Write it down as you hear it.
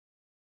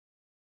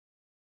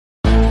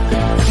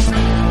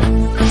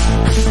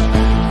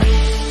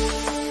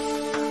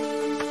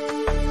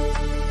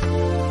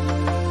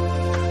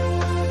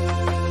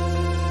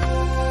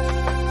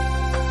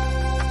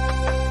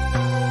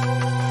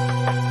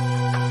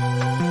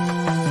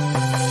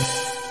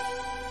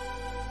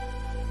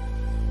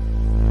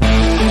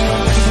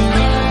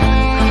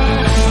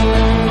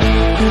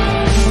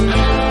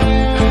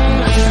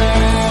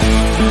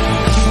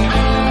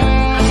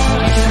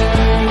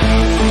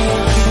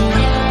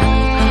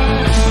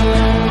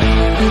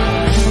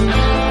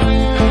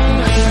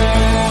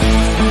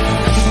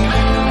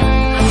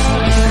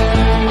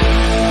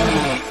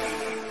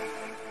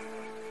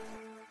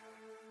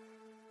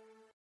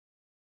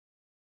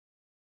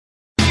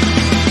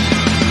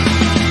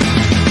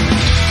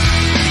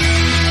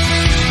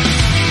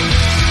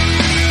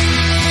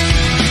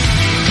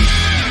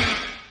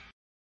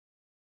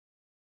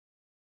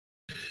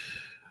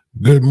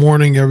Good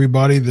morning,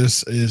 everybody.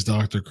 This is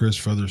Dr. Chris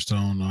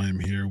Featherstone. I am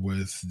here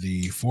with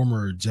the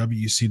former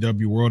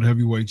WCW World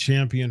Heavyweight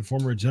Champion,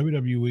 former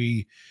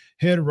WWE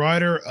head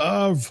writer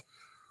of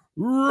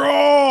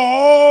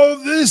Raw.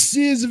 This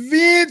is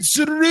Vince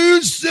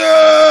Russo.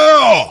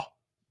 I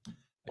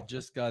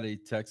just got a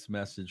text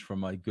message from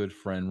my good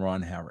friend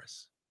Ron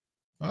Harris.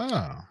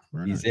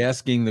 He's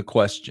asking the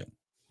question.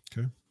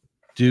 Okay.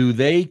 Do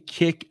they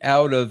kick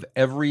out of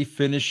every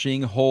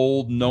finishing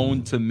hold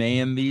known to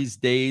man these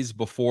days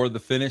before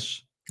the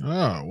finish?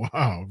 Oh,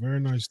 wow.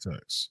 Very nice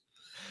text.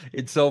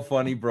 It's so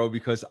funny, bro,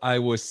 because I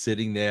was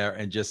sitting there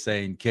and just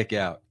saying, kick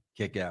out,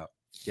 kick out,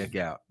 kick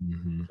out,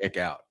 kick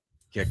out,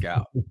 kick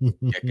out,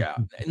 kick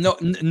out. No,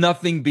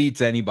 nothing beats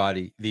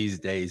anybody these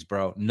days,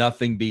 bro.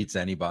 Nothing beats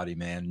anybody,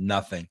 man.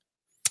 Nothing.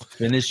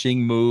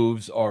 Finishing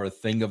moves are a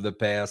thing of the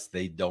past.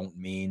 They don't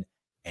mean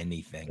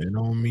anything. They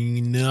don't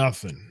mean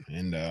nothing.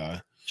 And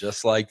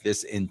just like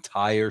this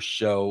entire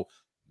show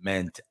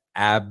meant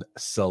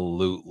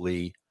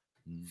absolutely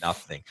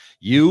nothing.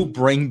 You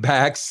bring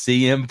back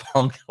CM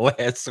Punk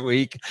last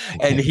week,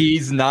 and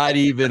he's not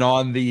even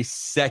on the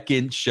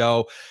second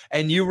show.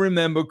 And you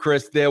remember,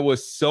 Chris, there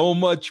was so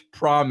much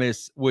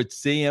promise with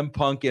CM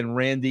Punk and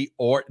Randy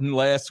Orton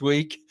last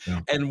week.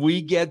 Yeah. And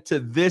we get to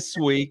this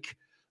week,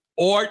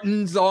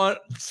 Orton's on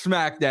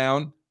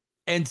SmackDown,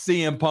 and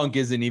CM Punk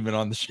isn't even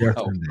on the show.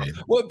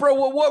 What, bro?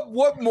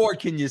 What more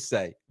can you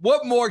say?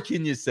 What more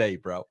can you say,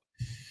 bro?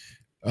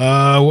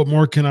 What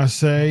more can I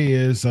say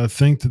is I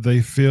think that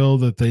they feel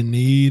that they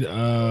need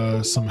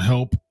some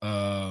help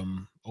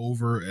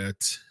over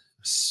at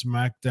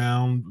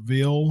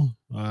SmackDownville,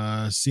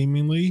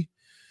 seemingly,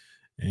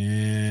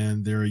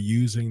 and they're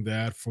using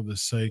that for the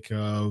sake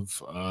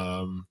of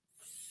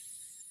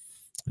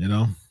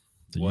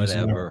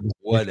whatever,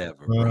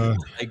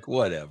 like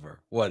whatever.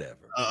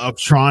 Of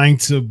trying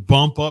to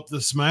bump up the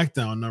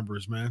SmackDown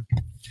numbers, man.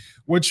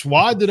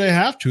 Why do they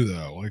have to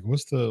though? Like,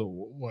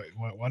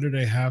 why do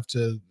they have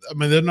to? I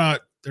mean, they're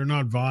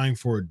not vying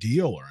for a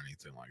deal or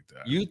anything like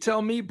that. You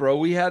tell me, bro.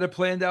 We had it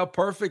planned out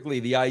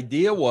perfectly. The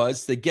idea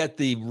was to get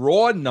the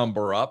Raw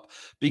number up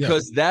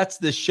because that's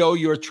the show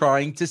you're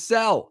trying to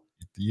sell.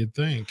 You'd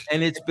think.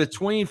 And it's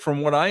between,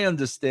 from what I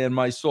understand,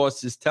 my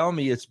sources tell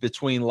me it's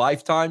between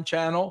Lifetime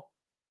Channel,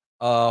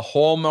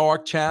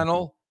 Hallmark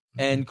Channel,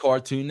 and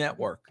Cartoon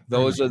Network.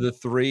 Those are the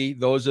three.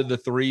 Those are the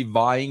three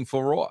vying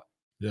for Raw.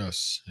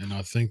 Yes, and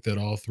I think that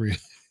all three.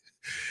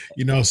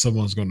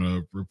 Someone's going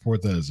to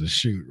report that as a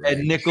shoot, right?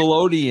 And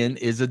Nickelodeon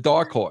is a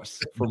dark horse,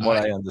 from what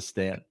I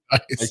understand.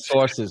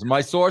 Nice.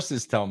 My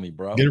sources tell me,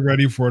 bro. Get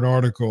ready for an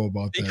article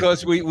about that.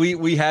 Because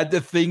we had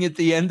the thing at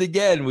the end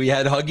again. We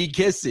had Huggy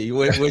Kissy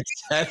with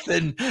Seth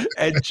and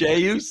Jey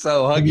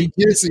Uso. Huggy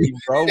Kissy,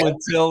 bro,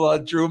 until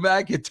Drew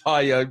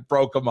McIntyre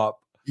broke them up.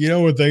 You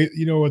know what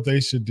they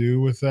should do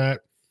with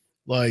that?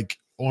 Like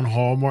on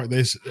Hallmark,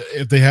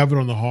 if they have it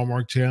on the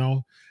Hallmark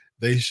channel,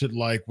 they should,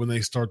 like, when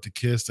they start to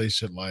kiss, they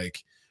should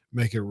like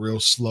make it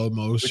real slow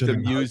motion. With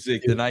the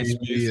music, the nice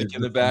music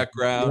in the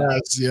background.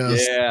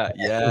 Yes.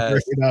 Yeah.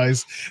 Very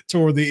nice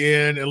toward the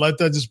end, and let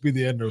that just be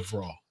the end of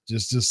Raw.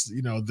 Just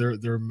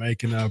they're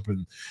making up,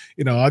 and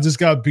I just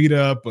got beat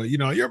up, but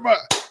you're my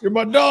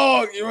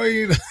dog,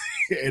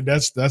 and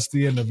that's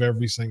the end of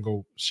every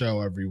single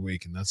show every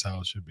week, and that's how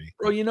it should be.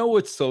 Bro, you know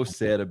what's so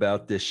sad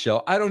about this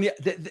show?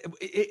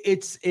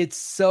 It's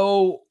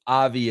so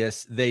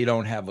obvious they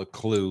don't have a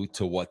clue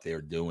to what they're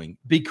doing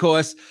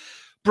because,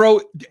 bro,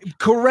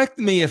 correct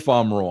me if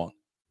I'm wrong.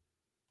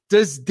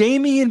 Does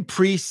Damian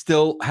Priest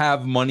still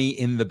have money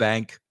in the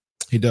bank?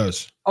 He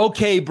does.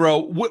 Okay,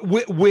 bro,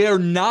 we're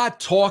not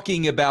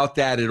talking about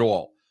that at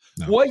all.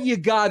 No. What you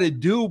got to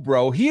do,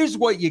 bro, here's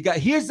what you got.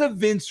 Here's a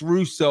Vince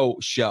Russo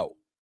show,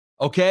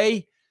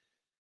 okay?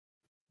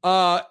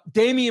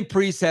 Damian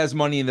Priest has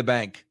money in the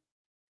bank.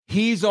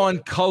 He's on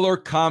color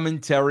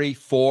commentary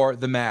for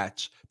the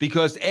match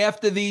because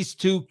after these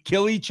two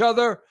kill each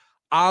other,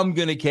 I'm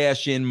going to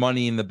cash in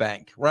Money in the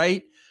Bank,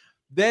 right?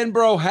 Then,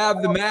 bro,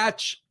 have the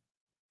match.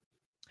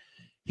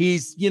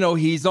 He's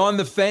on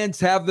the fence,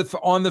 have the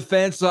on the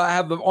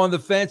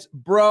fence,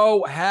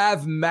 bro,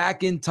 have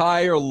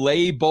McIntyre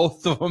lay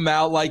both of them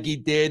out like he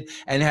did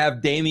and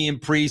have Damian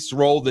Priest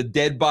roll the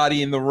dead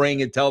body in the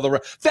ring and tell the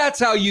ref. That's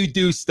how you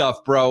do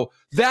stuff, bro.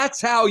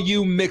 That's how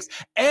you mix.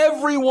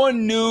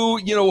 Everyone knew,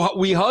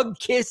 we hug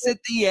kiss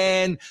at the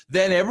end.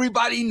 Then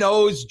everybody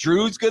knows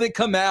Drew's going to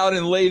come out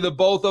and lay the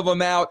both of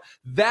them out.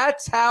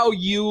 That's how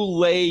you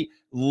lay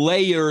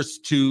layers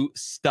to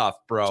stuff,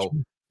 bro.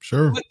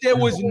 Sure. But there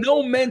was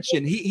no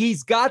mention.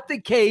 He's got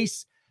the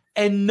case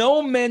and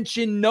no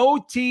mention,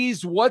 no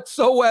tease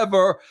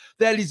whatsoever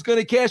that he's going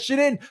to cash it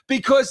in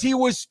because he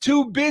was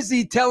too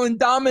busy telling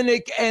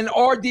Dominic and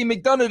R.D.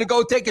 McDonough to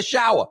go take a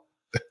shower.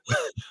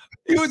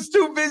 He was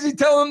too busy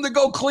telling him to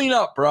go clean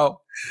up,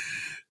 bro.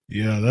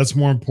 Yeah, that's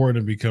more important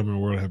than becoming a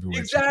world heavyweight.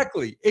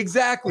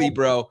 Exactly,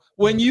 bro.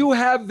 When you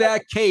have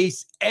that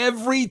case,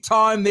 every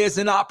time there's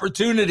an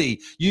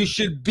opportunity, you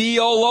should be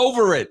all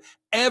over it.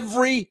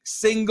 Every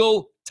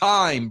single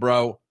time,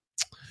 bro.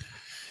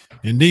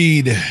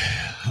 Indeed.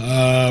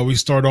 We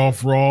start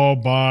off Raw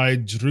by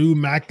Drew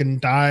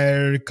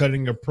McIntyre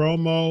cutting a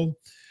promo.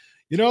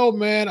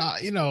 Man,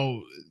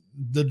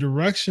 the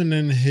direction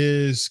in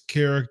his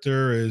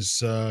character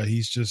is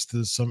he's just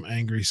some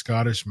angry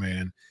Scottish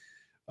man,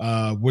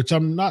 which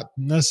I'm not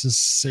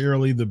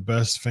necessarily the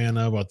best fan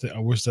of. I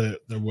wish that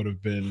there would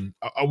have been.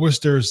 I wish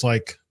there's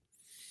like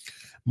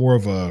more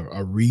of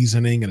a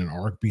reasoning and an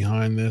arc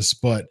behind this,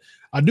 but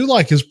I do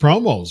like his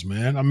promos,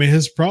 man. I mean,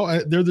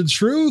 they're the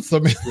truth. I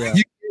mean, Yeah.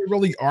 you can't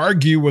really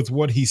argue with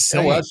what he's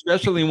saying. Well,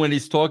 especially when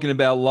he's talking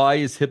about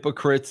liars,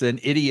 hypocrites, and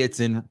idiots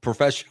in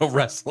professional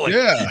wrestling.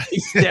 Yeah.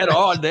 He's dead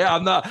on there.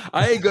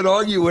 I ain't gonna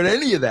argue with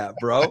any of that,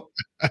 bro.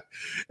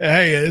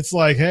 Hey, it's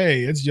like,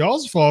 hey, it's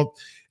y'all's fault.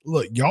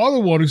 Look, y'all the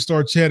one who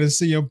started chanting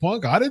CM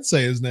Punk. I didn't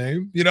say his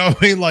name. You know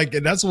what I mean? Like,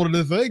 and that's one of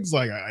the things.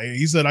 Like,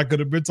 he said I could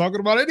have been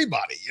talking about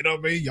anybody. You know what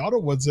I mean? Y'all the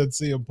one said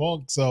CM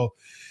Punk. So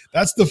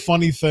that's the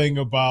funny thing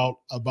about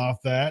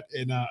that.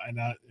 And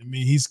I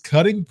mean, he's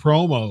cutting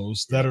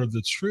promos that are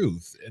the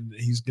truth, and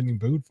he's getting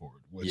booed for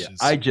it. Which is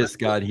I just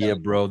got here,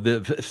 bro.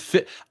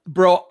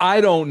 Bro,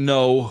 I don't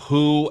know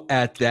who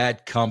at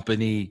that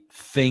company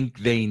think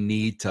they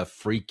need to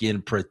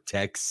freaking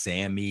protect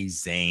Sami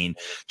Zayn.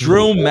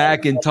 Drew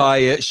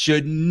McIntyre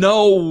should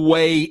no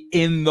way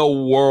in the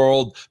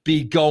world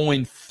be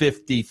going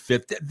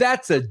 50-50.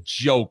 That's a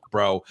joke,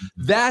 bro.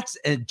 That's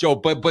a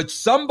joke. But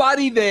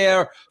somebody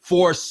there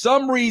for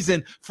some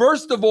reason,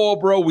 first of all,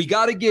 bro, we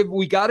gotta give him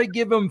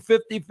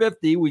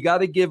 50-50. We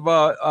gotta give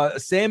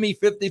Sammy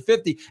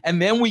 50-50, and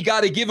then we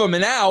gotta give him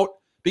an out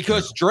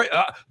because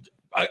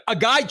a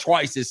guy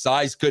twice his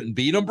size couldn't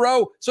beat him,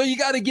 bro. So you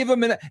got to give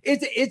him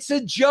it's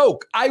a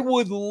joke. I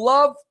would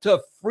love to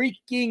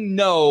freaking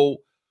know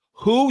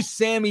who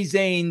Sami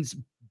Zayn's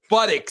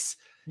buttocks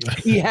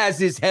he has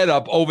his head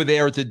up over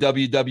there at the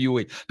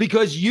WWE,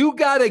 because you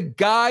got a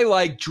guy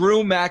like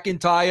Drew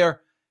McIntyre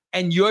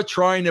and you're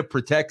trying to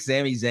protect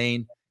Sami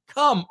Zayn.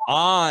 Come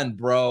on,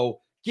 bro.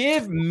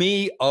 Give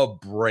me a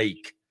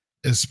break.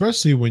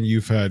 Especially when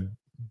you've had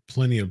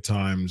plenty of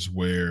times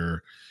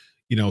where,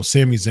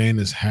 Sami Zayn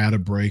has had a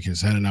break,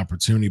 has had an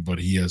opportunity, but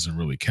he hasn't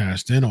really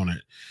cashed in on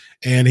it.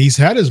 And he's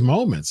had his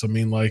moments. I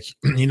mean, like,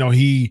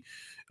 he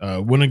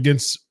went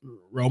against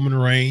Roman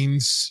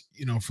Reigns,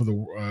 for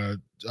the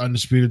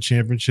Undisputed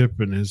Championship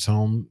in his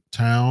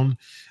hometown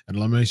at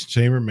Elimination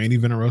Chamber, main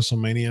event at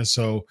WrestleMania.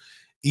 So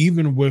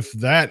even with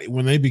that,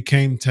 when they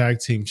became tag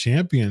team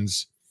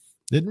champions,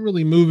 didn't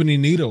really move any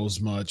needles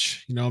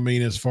much,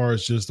 as far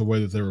as just the way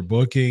that they were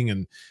booking,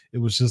 and it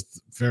was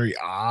just very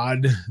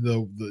odd,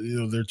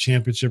 their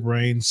championship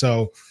reign.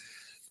 So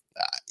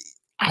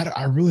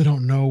I really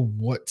don't know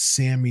what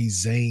Sami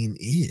Zayn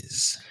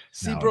is.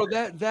 See, bro,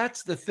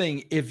 that's the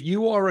thing. If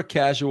you are a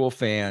casual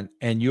fan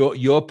and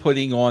you're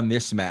putting on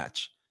this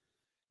match,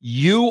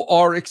 you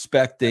are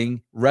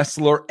expecting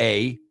wrestler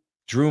A,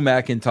 Drew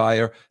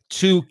McIntyre,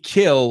 to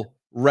kill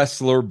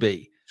wrestler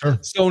B. Sure.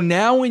 So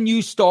now when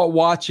you start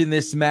watching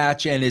this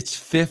match and it's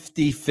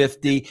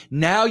 50-50,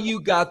 now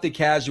you got the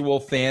casual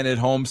fan at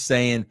home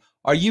saying,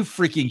 are you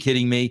freaking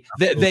kidding me?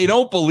 They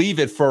don't believe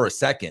it for a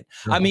second.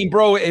 I mean,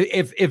 bro,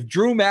 if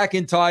Drew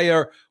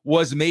McIntyre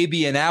was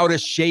maybe an out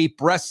of shape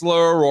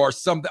wrestler or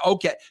something,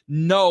 okay.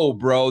 No,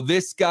 bro,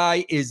 this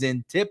guy is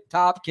in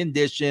tip-top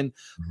condition,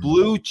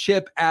 blue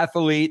chip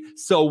athlete.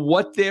 So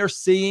what they're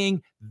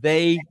seeing,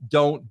 they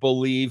don't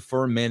believe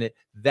for a minute.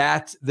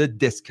 That's the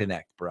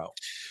disconnect, bro.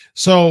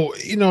 So,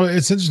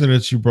 it's interesting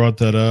that you brought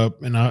that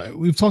up, and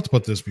we've talked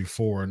about this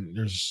before, and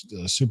there's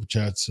super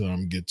chats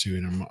get to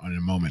in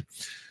a moment.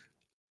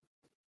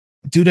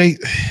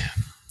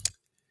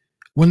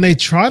 When they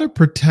try to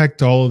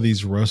protect all of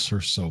these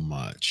wrestlers so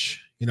much,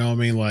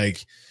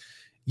 like,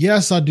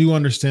 yes, I do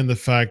understand the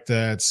fact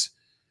that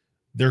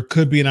there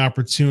could be an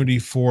opportunity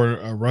for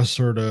a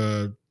wrestler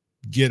to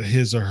get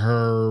his or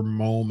her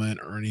moment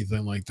or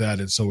anything like that.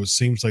 And so it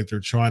seems like they're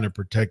trying to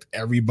protect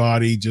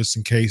everybody just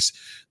in case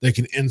they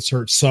can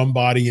insert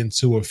somebody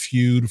into a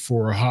feud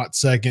for a hot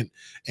second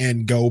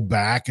and go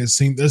back. It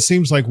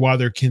seems like why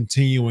they're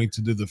continuing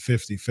to do the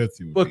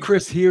 50-50. But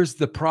Chris, here's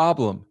the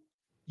problem.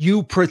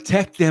 You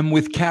protect them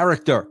with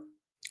character.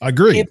 I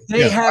agree. If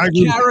they have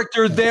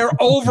character, they're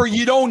over.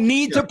 You don't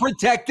need to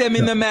protect them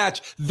in the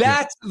match.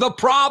 That's the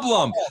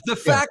problem. The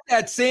fact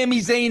that Sami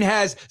Zayn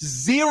has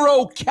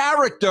zero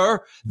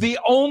character, the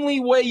only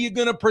way you're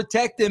going to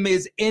protect him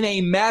is in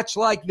a match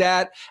like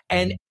that.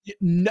 And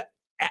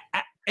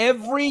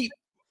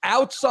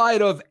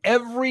outside of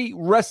every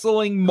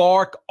wrestling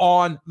mark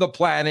on the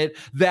planet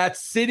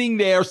that's sitting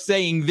there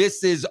saying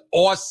this is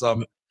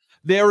awesome,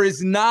 there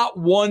is not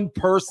one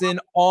person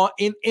on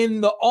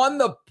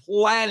the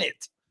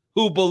planet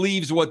who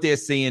believes what they're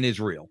seeing is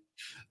real.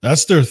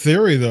 That's their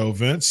theory, though,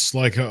 Vince.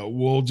 Like,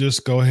 we'll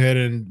just go ahead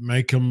and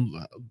make them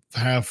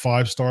have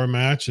 5-star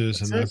matches,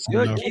 that's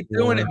good. Keep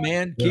doing it,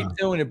 man. Yeah. Keep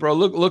doing it, bro.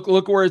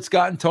 Look where it's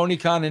gotten Tony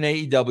Khan and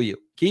AEW.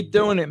 Keep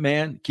doing it,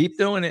 man. Keep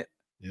doing it.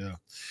 Yeah.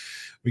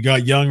 We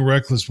got Young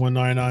Reckless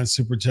 199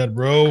 Super Chat,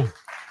 bro.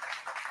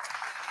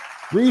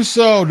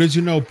 Russo, did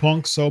you know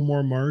Punk sold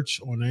more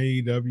merch on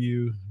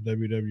AEW,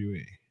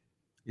 WWE?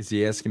 Is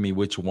he asking me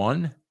which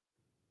one?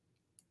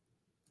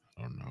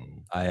 I don't know.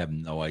 I have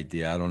no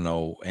idea. I don't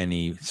know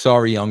any.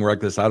 Sorry, Young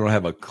Reckless. I don't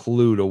have a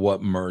clue to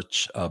what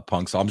merch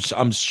Punk. So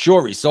I'm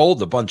sure he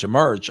sold a bunch of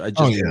merch. I just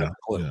don't have a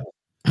clue.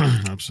 Yeah.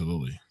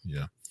 Absolutely.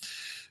 Yeah.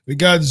 We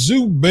got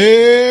Zoo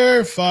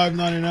Bear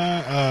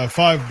 $5.99,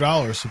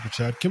 $5 super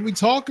chat. Can we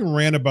talk and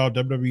rant about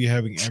WWE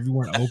having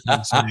everyone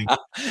open saying,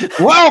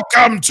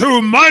 "Welcome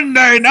to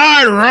Monday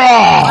Night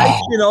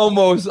Raw"?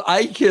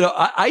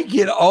 I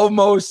can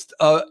almost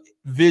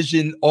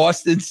vision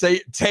Austin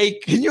say,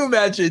 "Take." Can you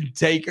imagine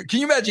Taker?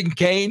 Can you imagine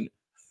Kane?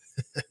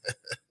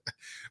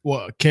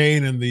 Well,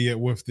 Kane and the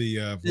with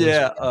the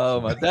yeah.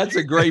 That's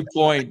a great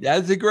point.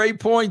 That's a great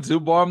point,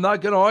 Zubar. I'm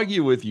not going to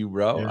argue with you,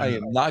 bro. Yeah. I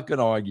am not going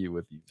to argue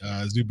with you.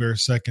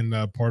 Zubair's second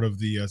part of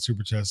the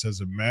super chat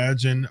says,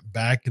 "Imagine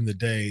back in the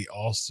day,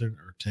 Austin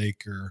or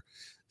Taker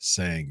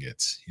saying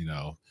it." You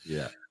know.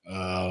 Yeah.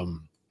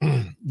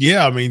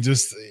 Yeah. I mean,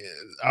 just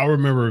I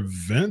remember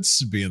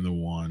Vince being the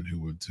one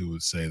who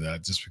would say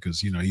that, just because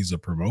he's a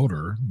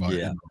promoter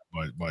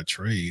by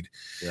trade.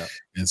 Yeah.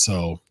 And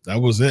so that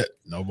was it.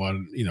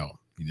 Nobody,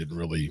 he didn't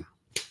really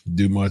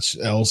do much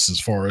else as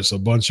far as a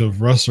bunch of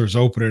wrestlers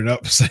opening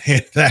up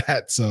saying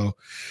that. So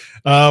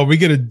we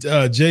get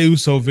a Jey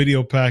Uso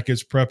video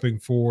package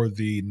prepping for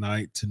the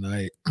night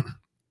tonight.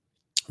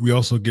 We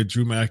also get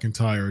Drew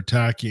McIntyre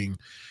attacking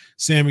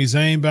Sami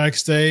Zayn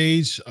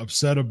backstage,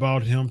 upset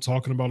about him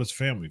talking about his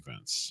family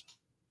events.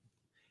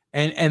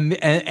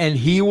 And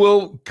he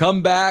will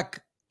come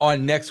back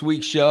on next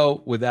week's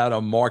show without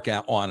a mark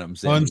on him.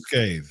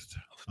 Unscathed.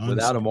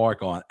 Without a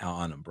mark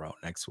on him, bro,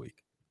 next week.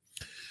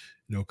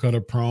 Cut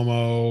a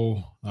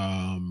promo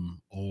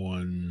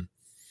on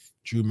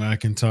Drew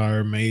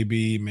McIntyre,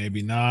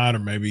 maybe not, or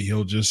maybe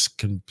he'll just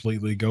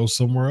completely go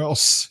somewhere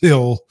else.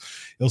 He'll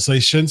say,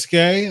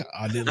 "Shinsuke,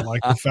 I didn't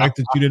like the fact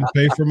that you didn't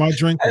pay for my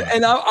drink."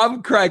 And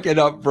I'm cracking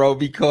up, bro,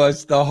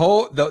 because the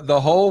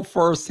whole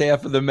first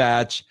half of the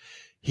match,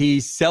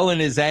 he's selling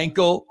his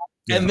ankle.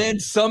 Yeah. And then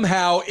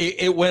somehow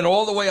it went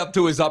all the way up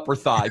to his upper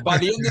thigh. By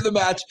the end of the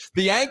match,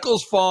 the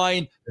ankle's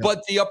fine,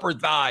 but the upper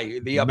thigh,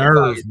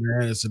 nerve,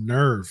 man, it's a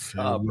nerve.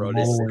 Oh, bro,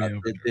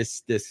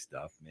 this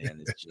stuff,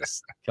 man, is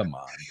just come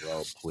on,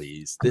 bro,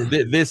 please.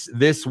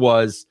 This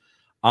was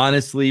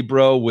honestly,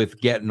 bro, with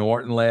getting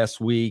Orton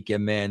last week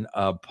and then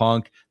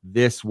Punk.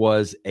 This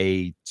was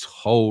a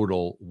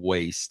total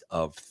waste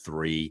of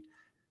 3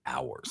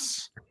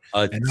 hours.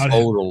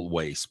 Total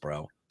waste,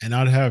 bro. And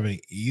not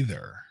having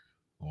either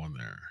on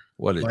there.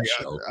 What a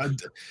joke.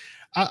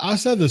 I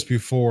said this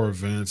before,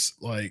 Vince,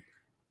 like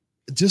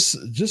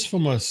just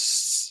from a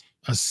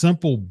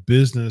simple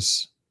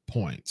business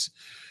point,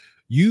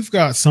 you've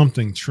got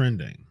something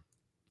trending,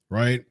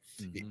 right?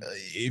 Mm-hmm.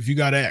 If you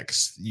got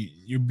X,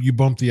 you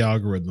bump the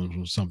algorithms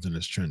when something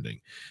is trending.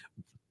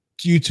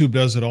 YouTube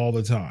does it all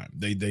the time.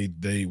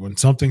 They when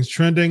something's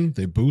trending,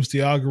 they boost the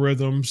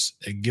algorithms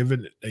and give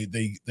it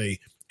they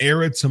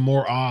air it to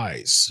more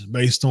eyes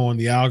based on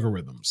the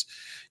algorithms.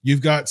 You've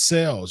got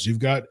sales, you've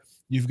got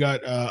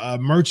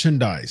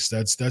merchandise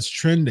that's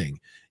trending.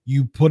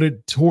 You put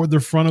it toward the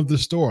front of the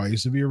store. I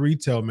used to be a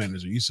retail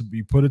manager.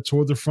 You put it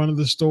toward the front of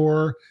the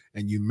store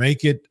and you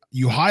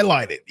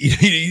highlight it.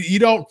 You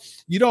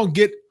don't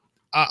get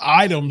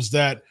items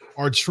that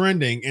are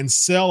trending and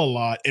sell a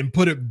lot and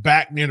put it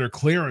back near the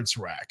clearance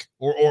rack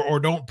or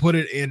don't put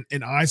it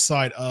in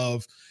eyesight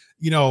of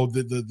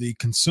the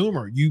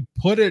consumer. You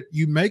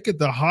make it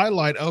the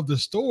highlight of the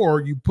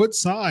store. You put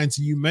signs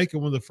and you make it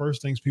one of the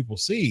first things people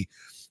see.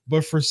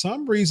 But for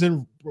some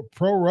reason,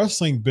 pro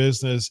wrestling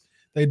business,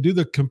 they do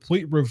the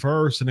complete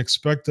reverse and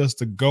expect us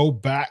to go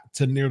back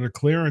to near the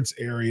clearance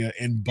area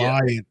and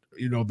buy it,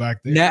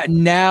 back there.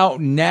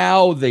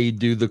 Now they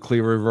do the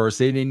clear reverse.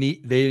 They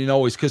didn't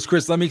always, because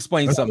Chris, let me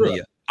explain something to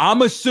you.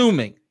 I'm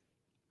assuming,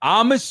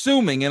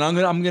 and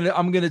I'm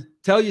gonna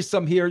tell you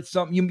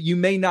something you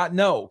may not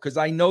know, because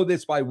I know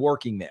this by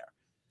working there.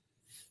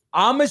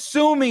 I'm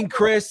assuming,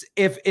 Chris,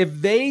 if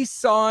they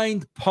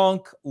signed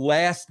Punk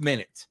last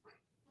minute,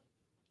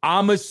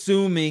 I'm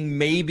assuming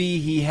maybe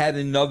he had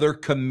another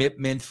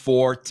commitment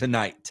for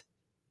tonight.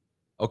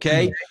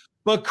 Okay? Mm-hmm.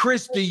 But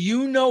Chris, do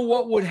you know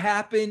what would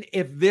happen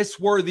if this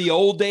were the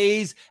old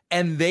days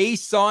and they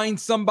signed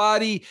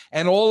somebody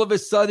and all of a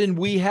sudden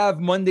we have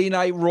Monday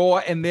Night Raw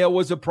and there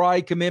was a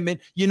prior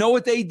commitment? You know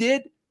what they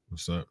did?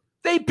 What's that?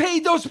 They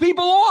paid those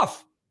people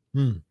off.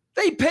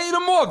 They paid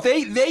them off.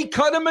 They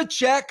cut them a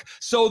check,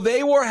 so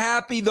they were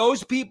happy.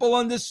 Those people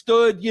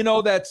understood,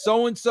 that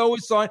so-and-so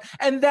is signed,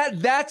 and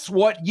that's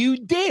what you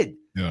did.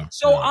 Yeah.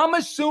 So I'm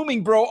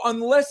assuming, bro,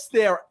 unless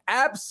they're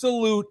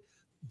absolute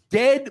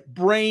dead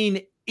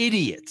brain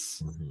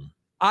idiots,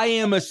 I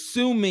am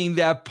assuming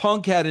that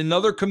Punk had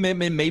another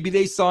commitment. Maybe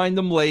they signed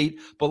them late,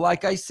 but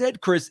like I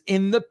said, Chris,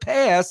 in the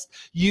past,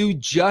 you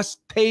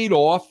just paid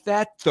off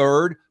that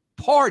third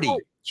party. Oh,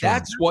 sure.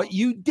 That's what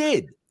you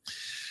did.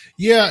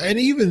 Yeah, and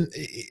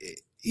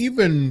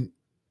even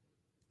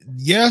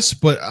yes,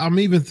 but I'm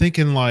even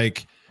thinking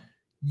like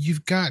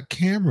you've got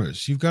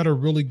cameras. You've got a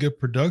really good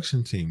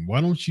production team. Why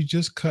don't you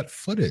just cut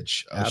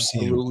footage of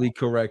Absolutely CM?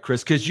 correct,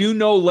 Chris. Because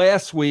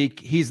last week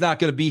he's not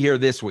going to be here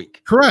this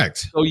week.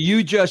 Correct. So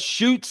you just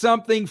shoot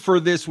something for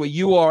this week.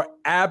 You are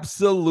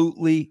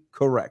absolutely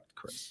correct,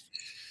 Chris.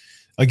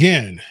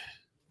 Again,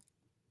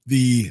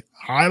 the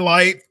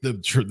highlight,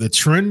 the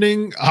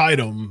trending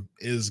item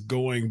is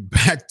going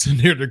back to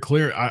near the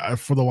clear. I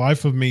for the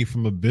life of me,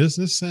 from a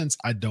business sense,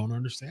 I don't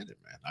understand it,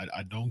 man.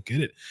 I don't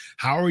get it.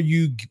 How are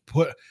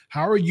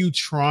you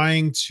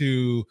trying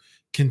to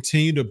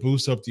continue to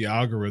boost up the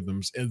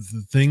algorithms, and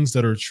the things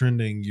that are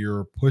trending,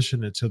 you're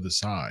pushing it to the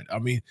side? I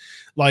mean,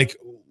 like,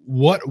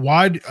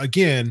 why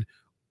again,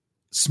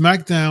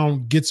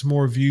 SmackDown gets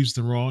more views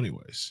than Raw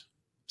anyways.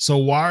 So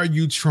why are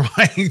you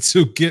trying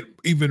to get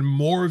even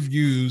more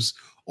views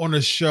on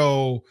a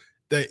show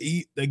that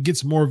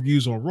gets more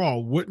views on Raw?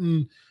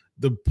 Wouldn't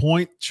the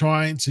point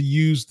trying to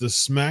use the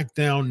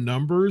SmackDown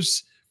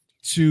numbers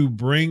to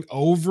bring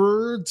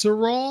over to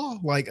Raw?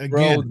 Like,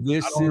 again, Bro,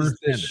 this is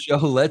the show.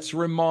 Let's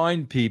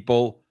remind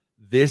people,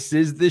 this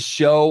is the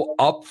show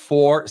up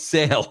for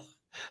sale.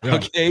 Yeah.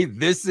 Okay,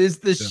 this is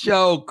the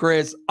show,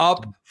 Chris,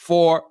 up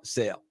for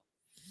sale.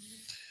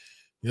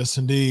 Yes,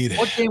 indeed.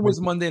 What game was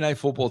Monday Night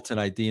Football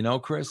tonight? Do you know,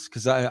 Chris?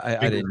 Because I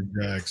didn't.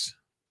 Jags.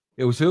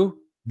 It was who?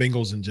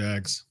 Bengals and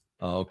Jags.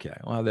 Oh, okay.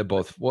 Well, they're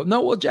both.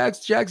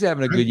 Jags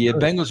having a good year.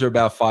 Bengals are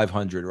about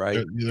 500,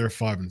 right? They're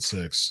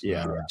 5-6.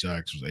 Yeah.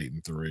 Jags was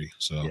 8-3.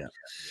 So, yeah.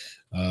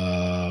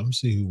 Let me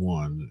see who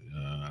won.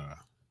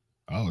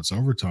 It's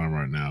overtime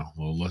right now. A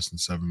little less than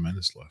 7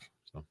 minutes left.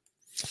 So.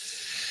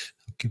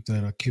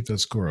 I'll keep that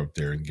score up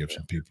there and give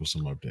some people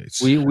some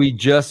updates.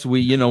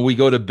 We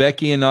go to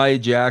Becky and Nia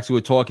Jax. We're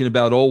talking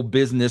about old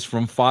business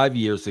from 5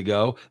 years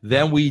ago.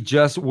 Then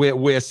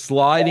we're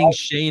sliding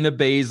Shayna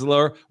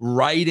Baszler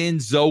right in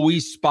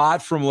Zoe's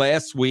spot from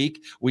last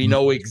week. We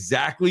know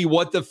exactly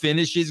what the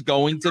finish is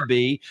going to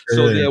be.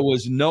 So there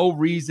was no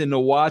reason to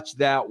watch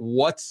that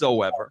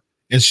whatsoever.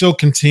 And she'll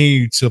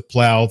continue to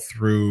plow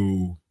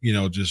through,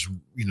 just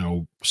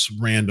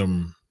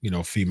random,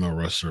 female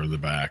wrestler in the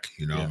back,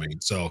 what I mean?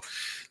 So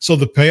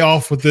the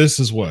payoff with this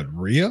is what,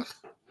 Rhea?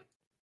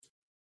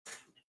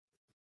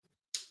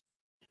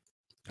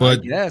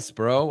 But yes,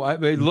 bro. I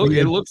mean,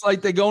 it looks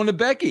like they're going to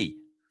Becky.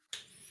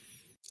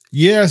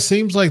 Yeah, it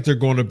seems like they're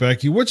going to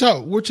Becky, which I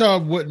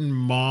wouldn't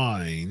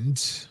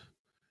mind.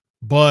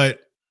 But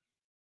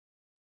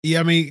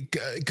yeah, I mean,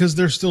 because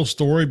there's still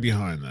story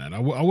behind that. I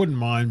wouldn't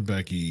mind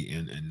Becky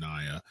and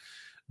Nia.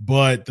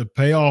 But the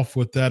payoff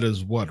with that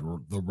is what?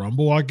 The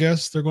Rumble, I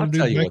guess they're going to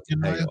do. I'll tell you what the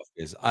payoff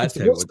is. I'll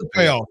tell you what the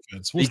payoff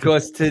is.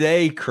 Because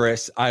today,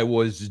 Chris, I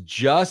was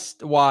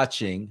just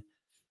watching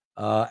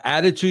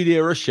Attitude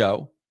Era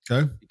show.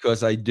 Okay.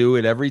 Because I do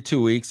it every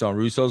 2 weeks on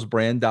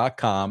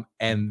russosbrand.com.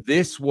 And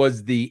this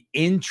was the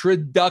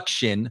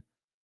introduction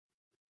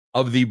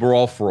of the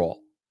Brawl for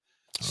All.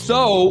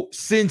 So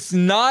since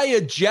Nia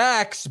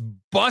Jax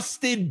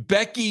busted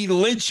Becky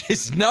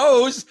Lynch's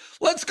nose,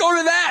 let's go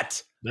to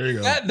that. There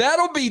you go.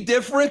 That'll be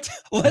different.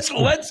 Let's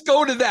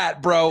go to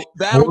that, bro.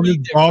 That'll be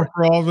different.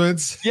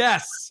 Province.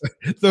 Yes.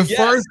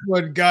 First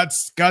one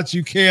got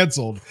you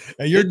canceled,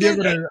 and you're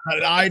giving an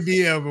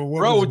idea of what.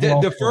 Bro,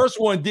 the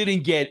first one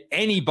didn't get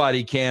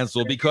anybody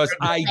canceled because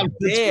I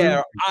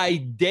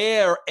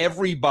dare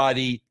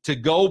everybody to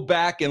go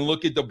back and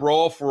look at the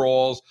Brawl for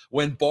Alls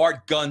when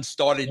Bart Gunn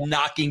started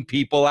knocking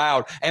people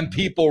out, and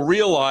people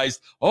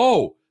realized,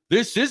 oh,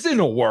 this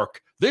isn't a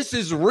work. This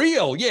is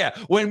real. Yeah.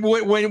 When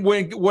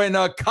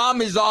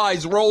Kami's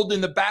eyes rolled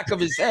in the back of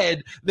his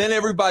head, then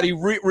everybody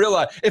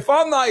realized. If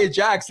I'm Nia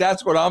Jax,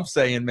 that's what I'm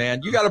saying, man.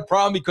 You got a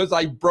problem because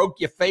I broke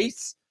your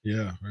face?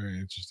 Yeah, very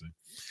interesting.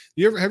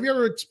 Have you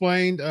ever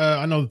explained?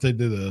 I know that they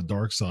did a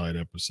Dark Side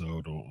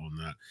episode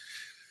on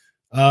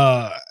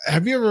that.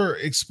 Have you ever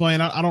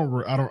explained?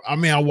 I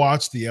mean, I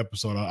watched the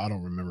episode. I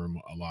don't remember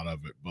a lot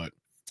of it, but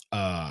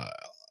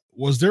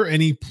was there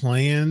any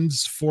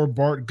plans for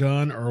Bart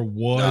Gunn, or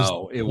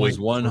no? It was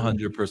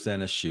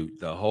 100% a shoot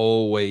the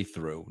whole way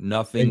through.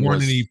 Nothing. There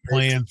weren't any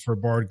plans for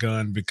Bart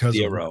Gunn because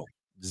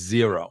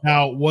zero.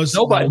 Now was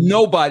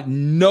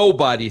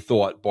nobody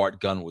thought Bart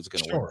Gunn was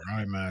going to work.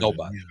 I imagine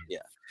nobody. Yeah.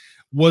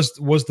 Was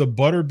the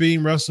Butterbean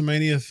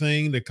WrestleMania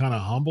thing to kind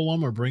of humble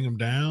him or bring him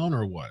down,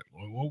 or what?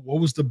 What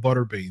was the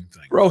Butterbean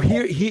thing, bro?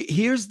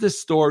 Here's the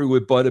story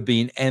with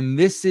Butterbean, and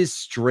this is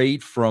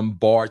straight from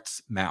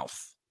Bart's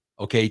mouth.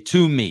 Okay,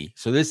 to me.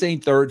 So this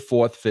ain't third,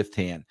 fourth, fifth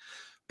hand.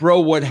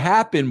 Bro, what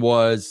happened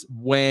was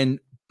when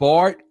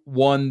Bart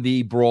won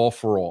the Brawl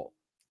for All,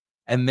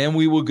 and then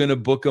we were going to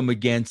book him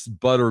against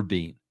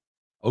Butterbean,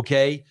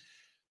 okay?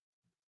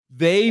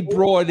 They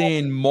brought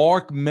in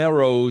Mark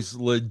Merrow's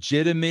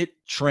legitimate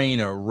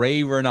trainer,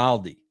 Ray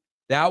Rinaldi.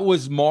 That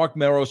was Mark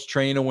Merrow's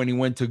trainer when he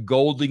went to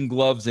Golden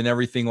Gloves and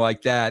everything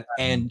like that.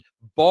 And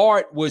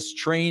Bart was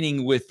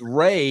training with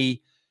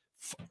Ray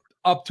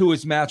up to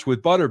his match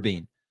with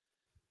Butterbean.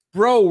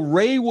 Bro,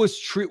 Ray was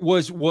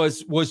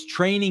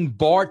training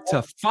Bart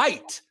to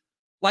fight,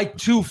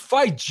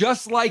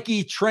 just like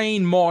he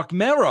trained Mark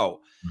Merrow.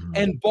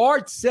 And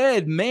Bart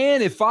said,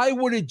 man, if I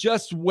would have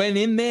just went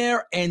in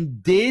there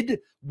and did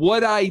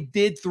what I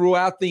did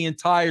throughout the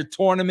entire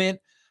tournament,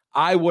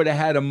 I would have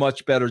had a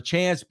much better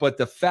chance. But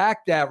the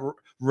fact that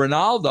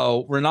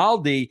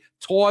Rinaldi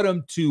taught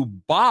him to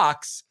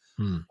box,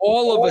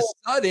 all of a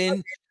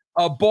sudden,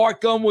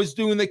 Bart Gunn was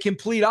doing the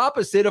complete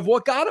opposite of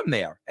what got him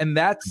there. And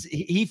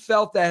he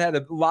felt that had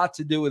a lot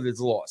to do with his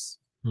loss.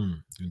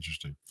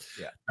 Interesting.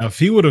 Yeah. Now, if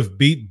he would have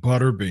beat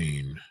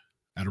Butterbean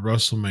at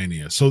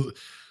WrestleMania, so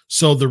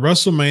the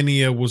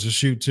WrestleMania was a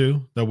shoot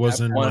too. That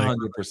wasn't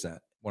 100%.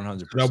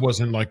 100%. That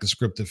wasn't like a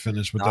scripted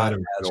finish with Not that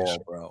at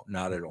all, bro.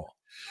 Not at all.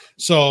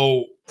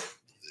 So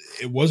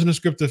it wasn't a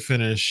scripted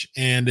finish.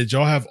 And did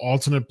y'all have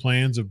alternate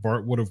plans if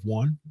Bart would have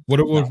won?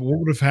 What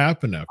would have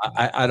happened after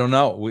that? I don't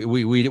know.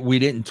 We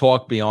didn't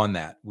talk beyond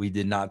that. We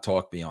did not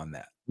talk beyond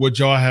that. Would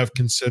y'all have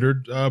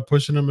considered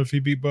pushing him if he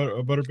beat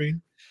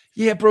Butterbean?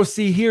 Yeah, bro.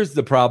 See, here's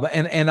the problem,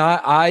 and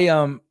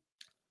I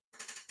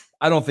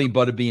don't think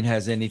Butterbean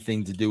has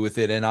anything to do with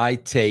it, and I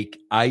take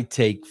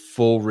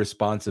full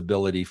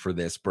responsibility for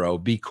this, bro,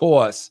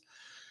 because,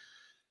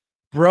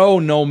 bro,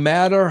 no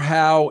matter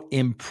how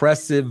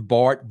impressive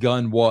Bart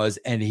Gunn was,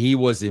 and he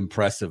was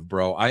impressive,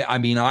 bro. I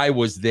mean, I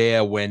was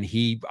there when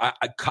the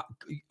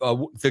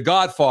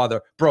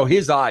Godfather, bro,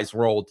 his eyes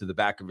rolled to the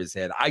back of his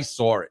head. I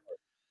saw it,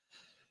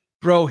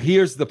 bro.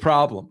 Here's the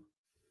problem.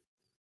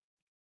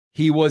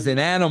 He was an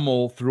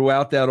animal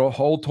throughout that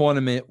whole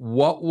tournament.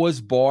 What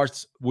was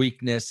Bart's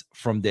weakness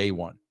from day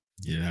one?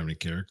 He didn't have any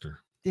character.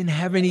 Didn't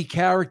have any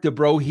character,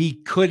 bro. He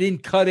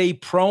couldn't cut a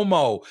promo.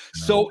 No.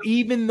 So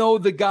even though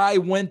the guy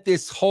went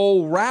this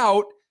whole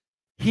route,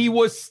 he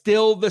was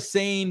still the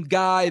same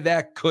guy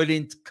that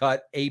couldn't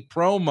cut a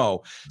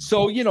promo.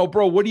 So,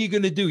 bro, what are you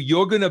going to do?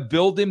 You're going to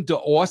build him to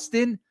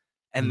Austin,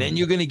 and then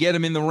you're going to get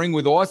him in the ring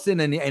with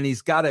Austin, and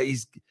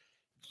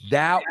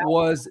that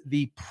was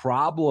the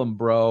problem,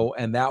 bro.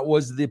 And that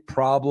was the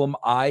problem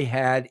I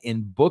had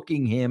in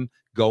booking him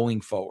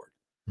going forward.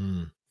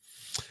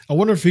 I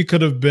wonder if he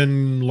could have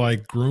been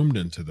like groomed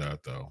into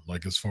that, though.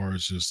 Like as far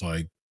as just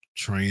like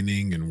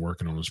training and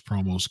working on his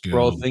promo skills.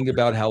 Bro, think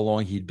about how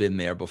long he'd been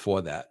there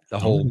before that. The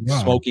whole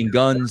smoking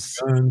guns.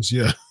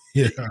 Yeah.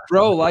 Yeah.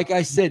 Bro, like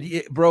I said,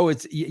 bro,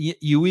 it's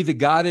you either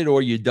got it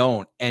or you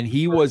don't. And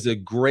he was a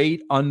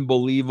great,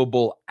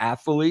 unbelievable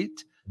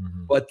athlete.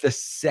 But the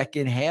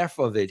second half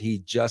of it,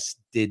 he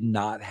just did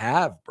not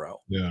have, bro.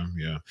 Yeah.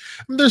 I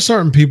mean, there's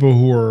certain people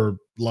who are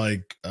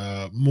like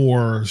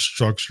more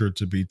structured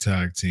to be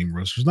tag team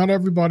wrestlers. Not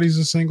everybody's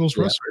a singles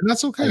wrestler, and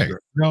that's okay. You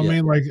know what I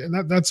mean? Like,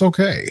 and that's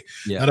okay.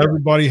 Yeah. Not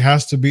everybody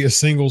has to be a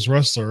singles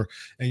wrestler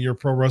in your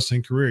pro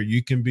wrestling career.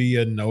 You can be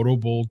a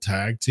notable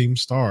tag team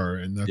star,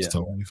 and that's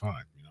totally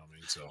fine. You know what I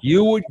mean? So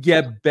you would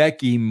get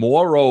Becky,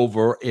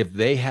 moreover, if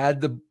they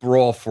had the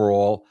brawl for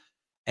all.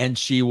 And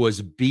she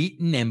was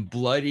beaten and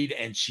bloodied,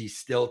 and she's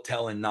still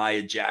telling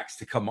Nia Jax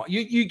to come on.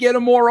 You get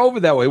them more over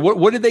that way.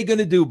 What are they going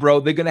to do, bro?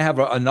 They're going to have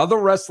another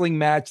wrestling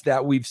match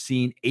that we've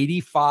seen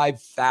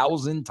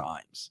 85,000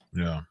 times.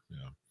 Yeah.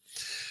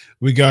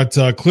 We got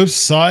Cliff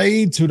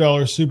Saeed,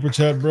 $2 super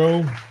chat,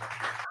 bro.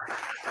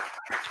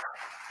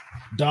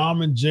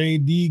 Dom and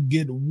JD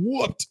get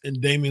whooped, and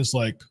Damien's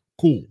like,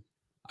 cool.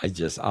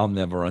 I'll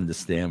never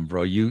understand,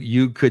 bro.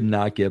 You could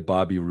not get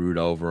Bobby Roode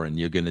over, and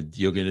you're gonna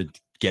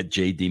get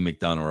JD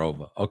McDonough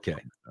over. Okay.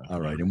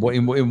 All right.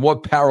 In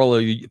what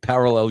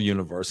parallel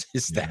universe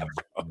is that,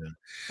 bro? Yeah.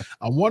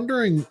 I'm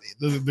wondering,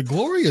 the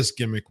Glorious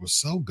gimmick was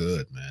so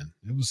good, man.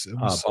 It was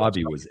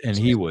Bobby was, and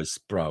he was,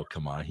 bro,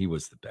 come on. He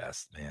was the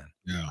best, man.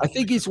 Yeah. I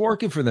think he's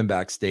working for them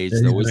backstage,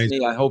 though, isn't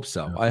he? I hope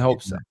so. Yeah. I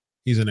hope so.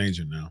 He's an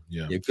agent now.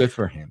 Yeah. Good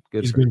for him.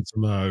 He's getting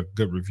some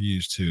good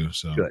reviews too.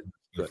 So good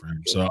for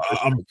him. So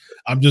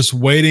I'm just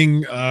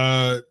waiting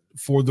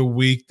for the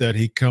week that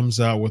he comes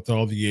out with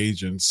all the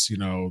agents,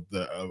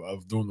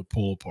 of doing the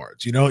pull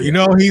aparts.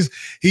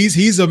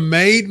 He's a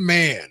made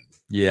man.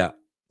 Yeah.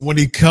 When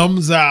he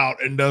comes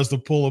out and does the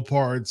pull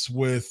aparts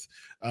with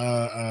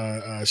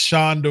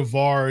Sean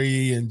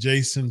Daivari and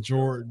Jason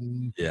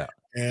Jordan. Yeah.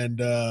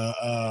 And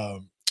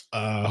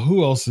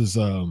who else is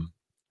over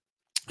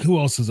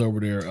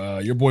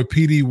there? Your boy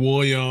PD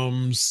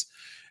Williams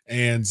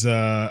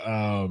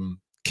and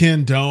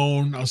Ken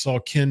Doan. I saw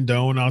Ken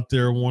Doan out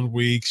there one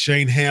week.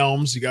 Shane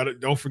Helms.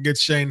 Don't forget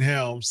Shane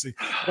Helms. See,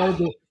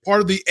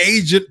 part of the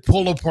agent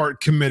pull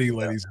apart committee,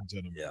 ladies and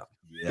gentlemen.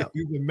 Yeah.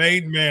 He's a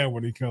made man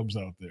when he comes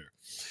out there.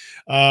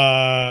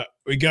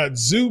 We got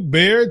Zoo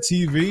Bear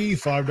TV,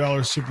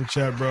 $5 super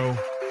chat, bro.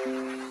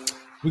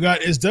 We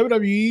got, is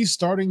WWE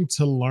starting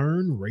to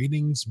learn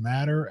ratings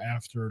matter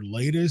after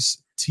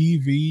latest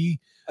TV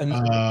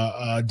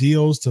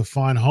deals to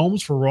find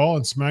homes for Raw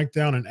and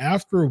SmackDown, and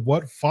after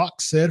what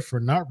Fox said for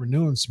not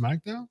renewing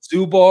SmackDown?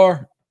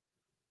 Zubar,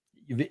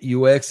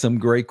 you asked some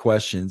great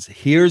questions.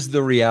 Here's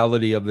the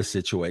reality of the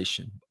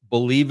situation.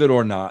 Believe it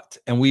or not,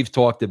 and we've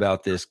talked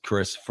about this,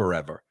 Chris,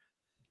 forever.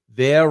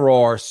 There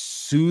are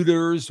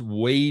suitors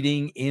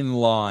waiting in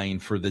line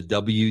for the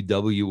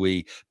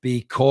WWE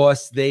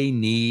because they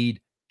need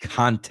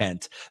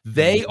content.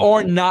 They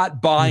are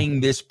not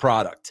buying this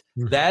product.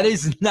 That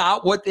is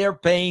not what they're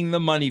paying the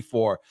money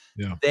for.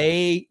 Yeah.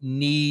 They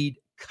need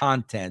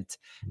content.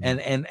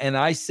 And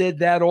I said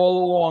that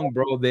all along,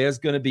 bro. There's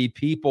going to be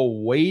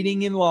people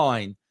waiting in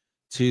line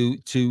to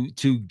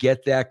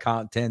get that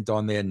content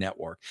on their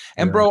network.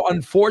 And bro,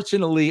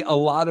 unfortunately, a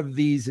lot of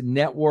these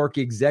network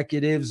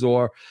executives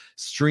or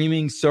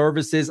streaming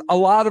services, a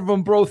lot of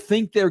them, bro,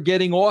 think they're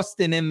getting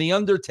Austin and The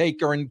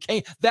Undertaker and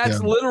Kane.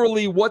 That's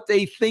literally what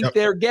they think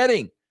they're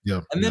getting.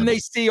 Yeah. And then they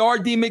see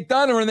RD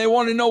McDonough and they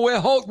want to know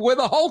where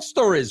the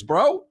Hulkster is,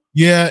 bro.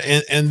 Yeah,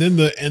 and then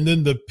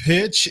the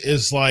pitch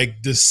is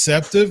like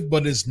deceptive,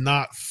 but it's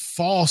not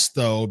false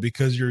though,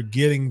 because you're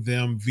getting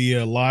them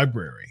via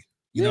library.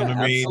 You know what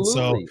I mean?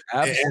 Absolutely, So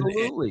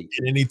absolutely.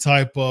 And any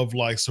type of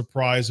like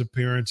surprise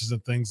appearances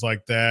and things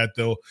like that,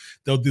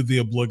 they'll do the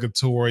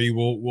obligatory.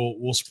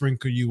 We'll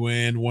sprinkle you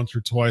in once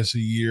or twice a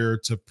year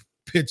to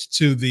pitch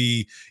to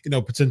the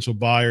potential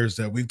buyers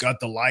that we've got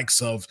the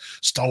likes of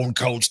Stone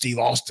Cold Steve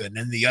Austin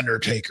and The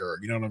Undertaker.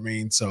 You know what I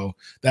mean? So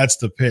that's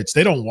the pitch.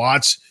 They don't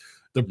watch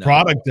the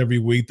product every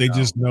week. They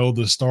just know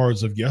the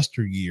stars of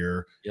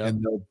yesteryear,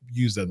 and they'll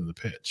use that in the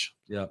pitch.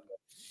 Yeah.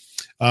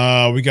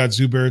 We got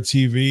Zubair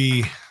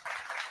TV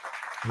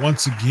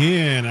once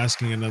again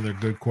asking another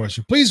good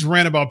question. Please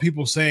rant about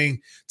people saying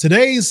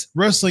today's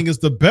wrestling is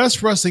the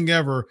best wrestling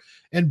ever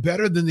and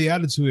better than the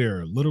Attitude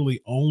Era.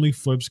 Literally only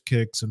flips,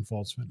 kicks, and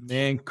false finishes.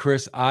 Man,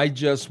 Chris, I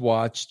just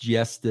watched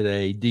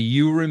yesterday. Do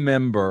you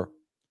remember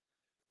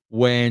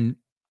when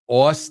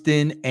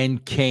Austin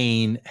and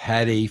Kane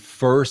had a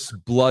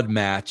first blood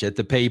match at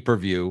the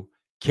pay-per-view?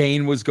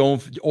 Kane was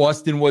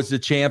Austin was the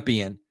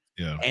champion.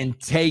 Yeah. And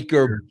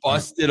Taker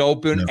busted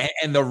open,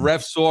 and the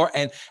ref saw,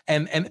 and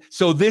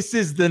so this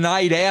is the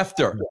night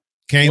after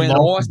when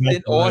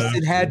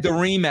Austin had the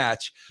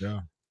rematch.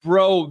 Yeah.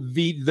 Bro,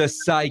 the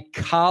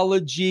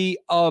psychology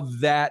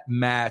of that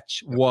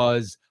match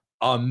was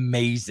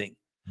amazing.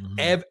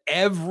 Mm-hmm.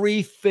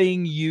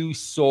 Everything you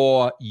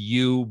saw,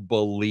 you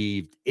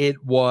believed.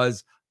 It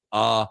was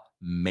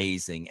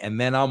amazing.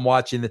 And then I'm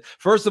watching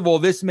first of all,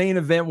 this main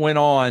event went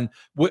on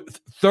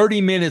with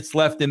 30 minutes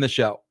left in the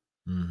show.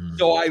 Mm-hmm.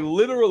 So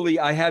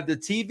I had the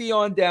TV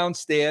on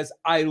downstairs.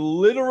 I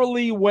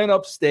literally went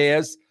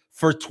upstairs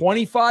for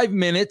 25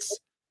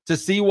 minutes to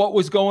see what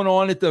was going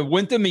on at the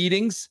winter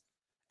meetings.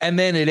 And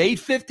then at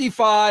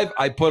 8:55,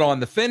 I put on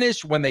the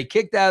finish when they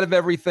kicked out of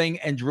everything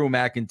and Drew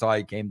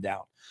McIntyre came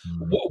down.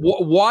 Mm-hmm.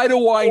 Why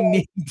do I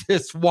need to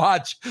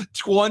watch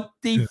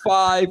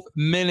 25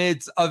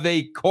 minutes of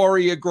a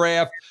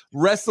choreographed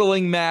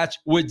wrestling match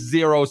with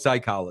zero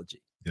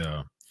psychology?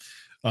 Yeah.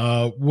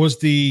 Was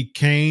the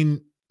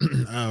Kane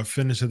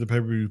finish at the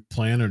pay-per-view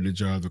plan, or did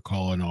you have to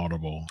call an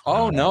audible?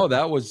 Oh no,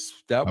 that was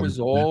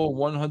all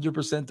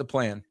 100% the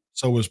plan.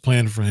 So it was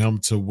planned for him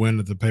to win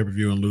at the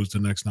pay-per-view and lose the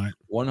next night.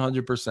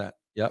 100%.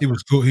 Yeah, he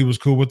was cool. He was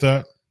cool with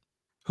that.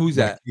 Who's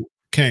that?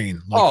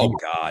 Kane. God,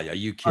 are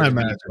you kidding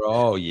me, bro?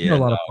 Oh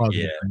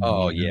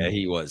yeah,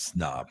 he was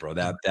bro.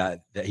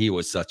 That he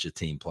was such a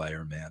team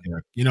player, man.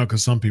 Yeah.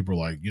 Because some people are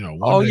like,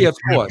 of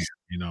course.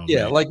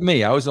 Like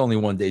me, I was only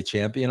one day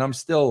champion. I'm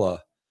still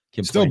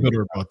still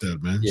bitter about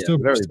that, man. Yeah, still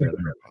very bitter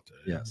about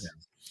that. Yes.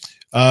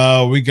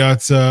 We got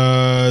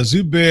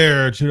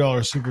Zubair,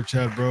 $2 super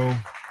chat, bro.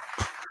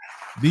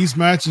 These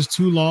matches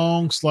too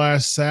long /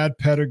 sad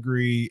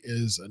pedigree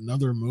is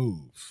another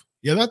move.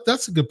 Yeah,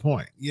 that's a good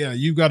point. Yeah,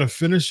 you got a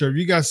finisher.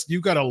 You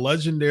got a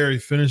legendary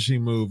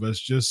finishing move. It's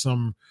just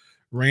some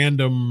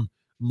random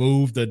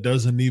move that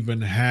doesn't even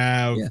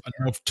have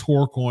enough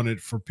torque on it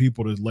for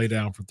people to lay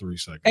down for 3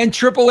 seconds. And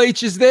Triple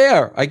H is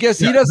there. I guess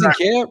he doesn't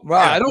care. Well,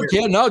 I don't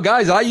care. No,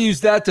 guys, I use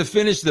that to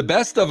finish the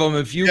best of them.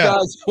 If you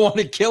guys want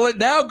to kill it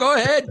now, go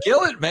ahead.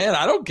 Kill it, man.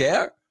 I don't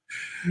care.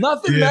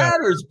 Nothing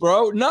matters,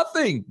 bro.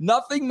 Nothing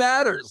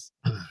matters.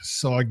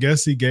 So I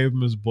guess he gave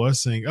him his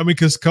blessing. I mean,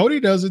 because Cody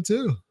does it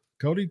too.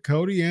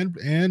 Cody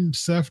and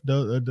Seth,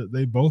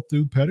 they both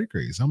do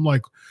pedigrees. I'm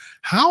like,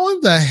 how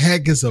in the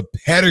heck is a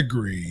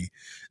pedigree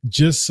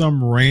just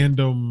some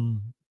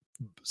random,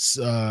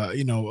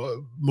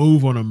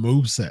 move on a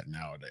move set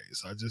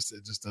nowadays? It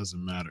just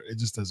doesn't matter. It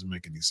just doesn't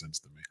make any sense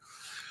to me.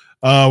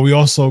 We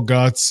also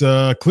got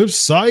Cliff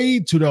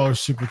Saeed, $2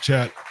 super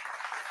chat.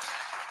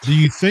 Do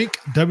you think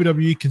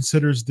WWE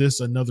considers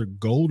this another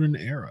golden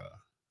era?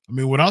 I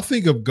mean, when I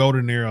think of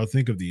golden era, I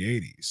think of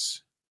the 80s.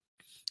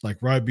 Like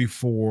right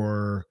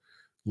before,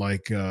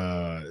 like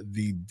what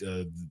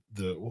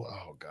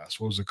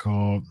was it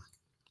called?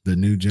 The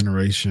New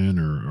Generation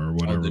or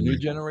whatever. The New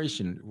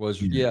Generation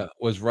was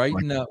right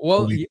like in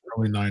early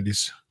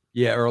 90s.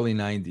 Yeah, early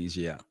 90s.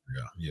 Yeah.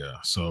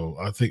 So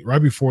I think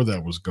right before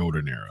that was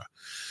golden era.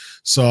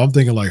 So I'm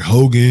thinking like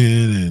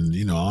Hogan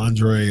and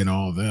Andre and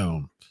all of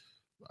them.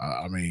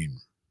 I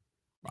mean,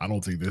 I don't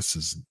think this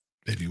is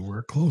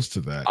anywhere close to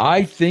that.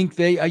 I think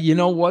they, you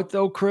know what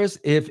though, Chris?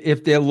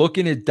 If they're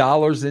looking at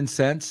dollars and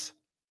cents,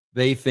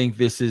 They think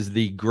this is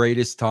the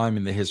greatest time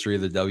in the history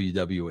of the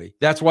WWE.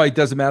 That's why it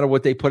doesn't matter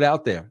what they put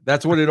out there.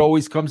 That's what it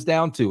always comes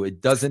down to.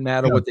 It doesn't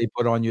matter what they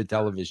put on your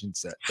television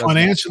set.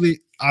 Financially,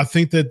 I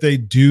think that they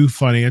do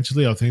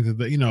financially. I think that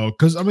they,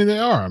 because I mean they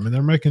are. I mean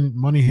they're making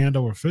money hand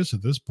over fist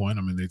at this point.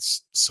 I mean they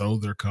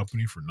sold their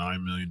company for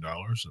 $9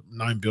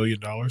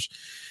 billion.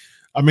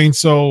 I mean,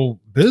 so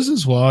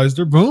business wise,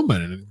 they're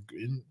booming,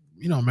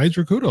 and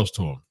major kudos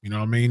to them.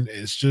 I mean,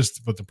 it's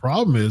just, but the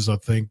problem is, I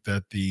think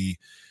that the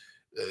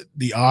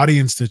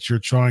audience that you're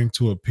trying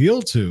to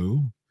appeal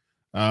to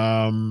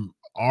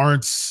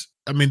aren't.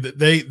 I mean,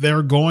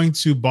 they're going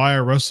to buy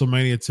a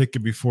WrestleMania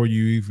ticket before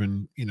you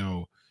even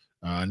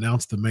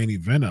announce the main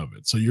event of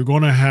it. So you're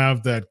going to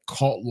have that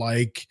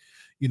cult-like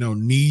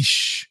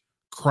niche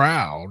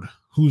crowd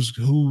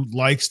who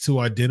likes to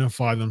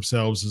identify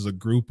themselves as a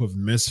group of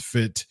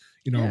misfit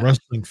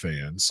wrestling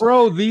fans.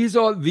 Bro, these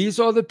are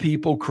the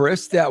people,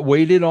 Chris, that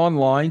waited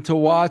online to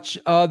watch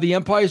The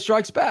Empire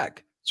Strikes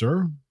Back.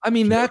 Sure. I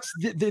mean, that's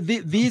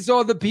these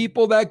are the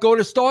people that go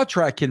to Star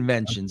Trek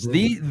conventions.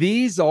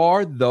 These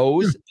are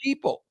those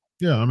people.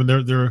 Yeah, I mean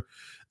they're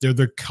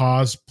the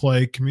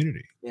cosplay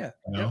community. Yeah,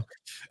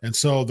 and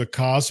so the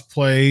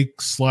cosplay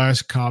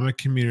 / comic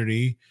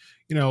community,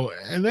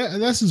 and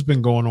this has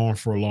been going on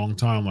for a long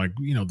time. Like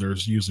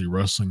there's usually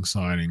wrestling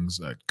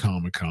signings at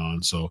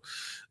Comic-Con, so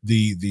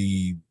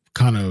the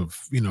kind of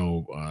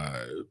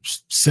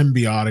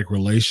symbiotic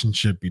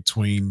relationship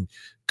between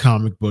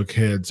comic book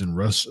heads and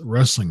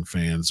wrestling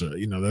fans,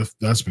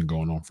 that's been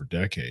going on for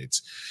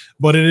decades.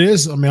 But it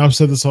is, I mean, I've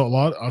said this a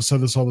lot. I've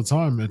said this all the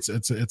time. It's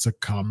a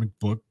comic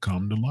book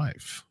come to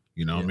life.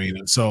 I mean,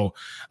 and so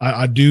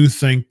I do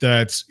think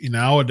that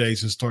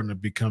nowadays it's starting to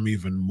become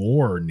even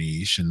more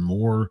niche and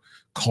more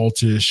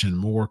cultish and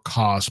more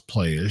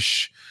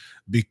cosplayish,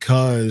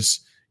 because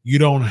you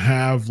don't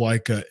have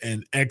like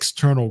an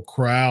external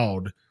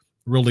crowd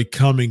really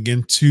coming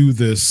into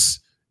this,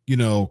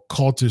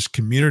 cultish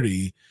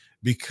community,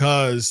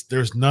 because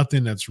there's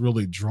nothing that's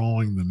really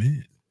drawing them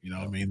in.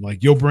 I mean,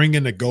 like you'll bring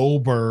in a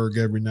Goldberg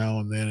every now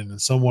and then, and then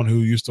someone who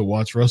used to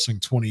watch wrestling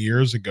 20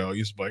 years ago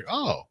used to be like,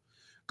 oh,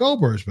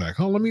 Goldberg's back.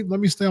 Oh, let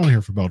me stay on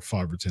here for about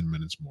 5 or 10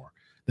 minutes more.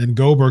 Then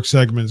Goldberg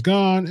segment's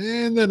gone,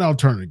 and then I'll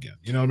turn it again.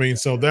 You know what I mean?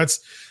 So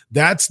that's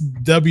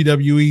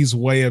WWE's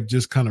way of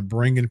just kind of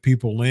bringing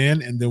people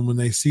in, and then when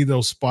they see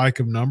those spike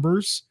of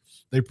numbers,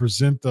 they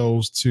present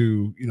those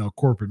to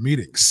corporate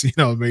meetings. You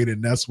know what I mean?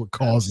 And that's what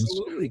causes.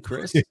 Absolutely,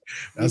 Chris.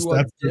 that's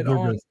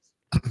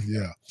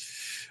yeah.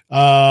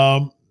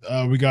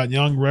 We got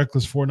Young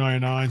Reckless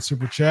 499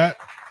 super chat.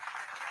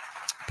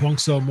 Punk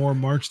sell more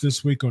merch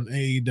this week on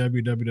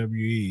AEW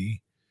WWE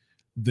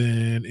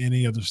than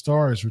any other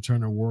star. His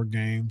return at War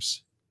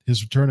Games.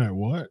 His return at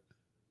what?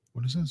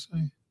 What does that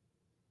say?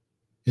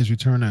 His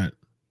return at.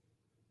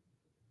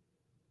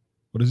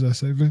 What does that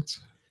say, Vince?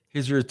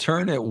 His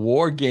return at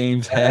War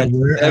Games had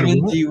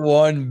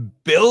 71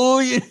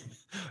 billion.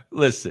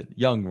 Listen,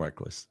 Young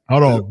Reckless.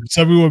 Hold on.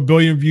 71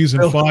 billion views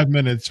in 5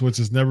 minutes, which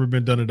has never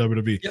been done in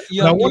WWE.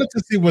 I wanted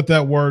to see what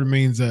that word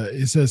means.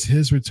 It says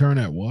his return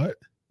at what?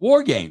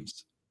 War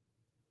Games.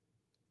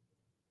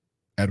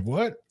 At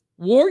what?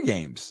 War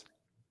Games.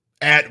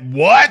 At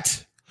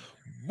what?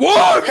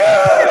 War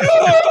Games!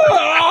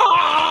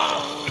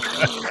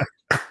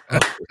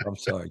 I'm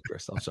sorry,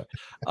 Chris. I'm sorry.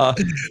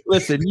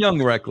 Listen,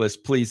 Young Reckless,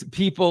 please.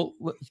 People,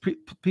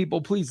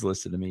 please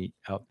listen to me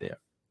out there.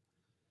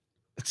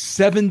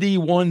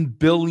 71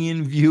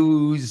 billion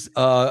views.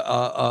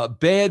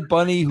 Bad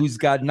Bunny, who's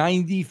got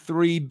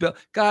 93 billion.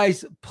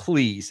 Guys,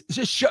 please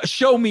just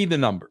show me the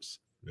numbers.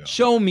 Yeah.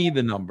 Show me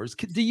the numbers.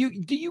 Do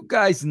you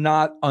guys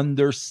not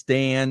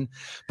understand,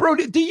 bro?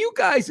 Do you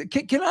guys?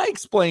 Can I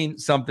explain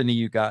something to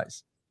you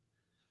guys?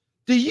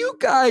 Do you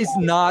guys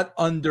not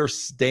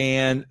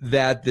understand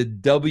that the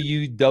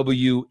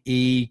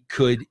WWE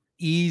could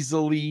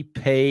easily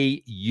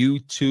pay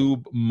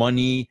YouTube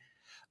money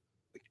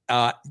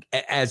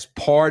as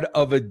part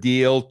of a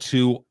deal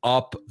to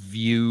up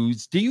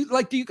views? Do you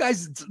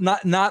guys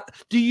not?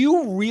 Do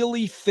you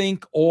really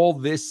think all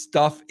this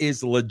stuff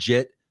is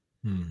legit?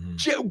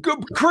 Mm-hmm.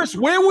 Chris,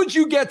 where would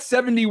you get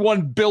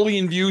 71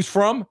 billion views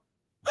from?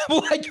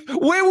 Like,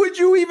 where would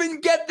you even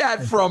get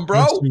that from,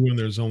 bro? When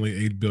there's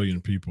only 8 billion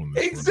people in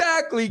this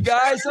exactly,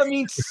 guys. I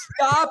mean,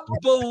 stop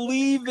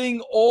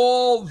believing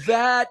all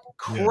that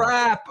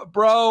crap,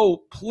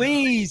 bro.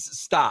 Please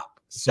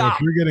stop. So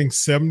if you're getting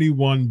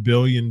 71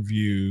 billion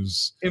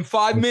views in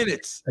 5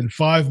 minutes,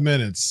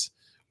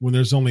 when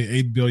there's only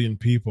 8 billion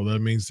people, that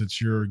means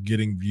that you're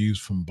getting views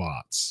from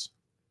bots.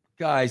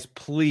 Guys,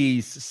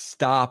 please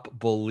stop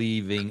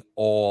believing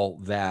all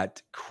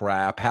that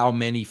crap. How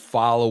many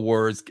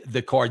followers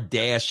the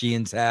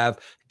Kardashians have.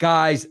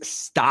 Guys,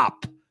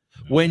 stop.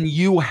 Yeah. When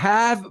you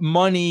have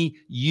money,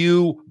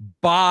 you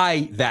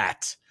buy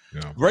that.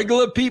 Yeah.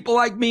 Regular people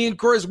like me and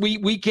Chris,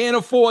 we can't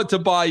afford to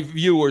buy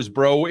viewers,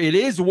 bro. It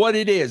is what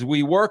it is.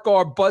 We work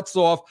our butts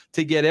off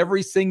to get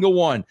every single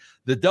one.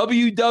 The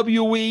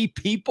WWE,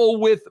 people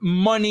with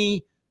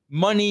money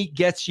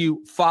gets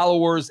you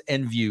followers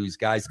and views,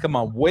 guys. Come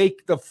on,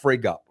 wake the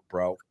frig up,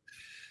 bro.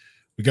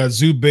 We got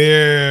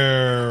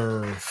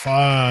Zubair,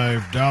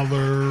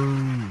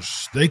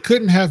 $5. They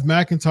couldn't have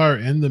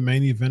McIntyre in the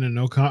main event and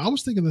I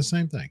was thinking the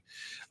same thing.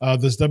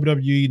 Does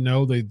WWE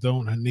know they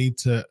don't need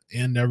to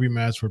end every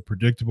match with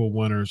predictable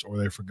winners, or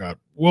they forgot?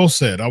 Well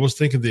said. I was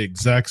thinking the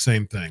exact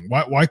same thing.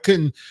 Why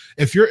couldn't,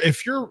 if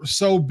you're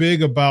so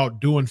big about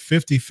doing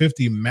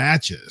 50-50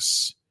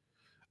 matches,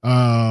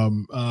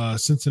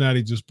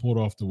 Cincinnati just pulled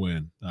off the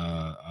win.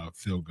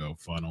 Field goal,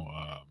 final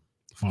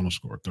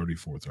score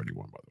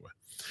 34-31, by the way.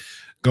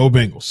 Go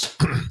Bengals.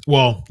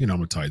 Well,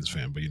 I'm a Titans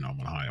fan, but I'm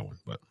an Ohio one.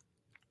 But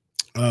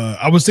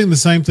I was thinking the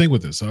same thing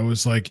with this. I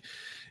was like,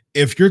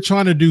 if you're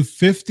trying to do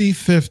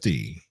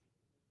 50-50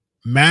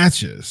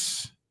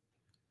 matches,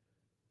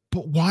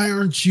 but why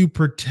aren't you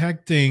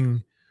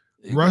protecting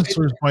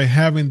wrestlers by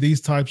having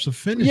these types of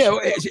finishes? Yeah,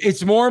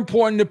 it's more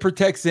important to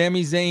protect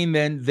Sami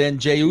Zayn than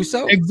Jey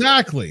Uso.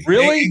 Exactly.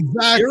 Really?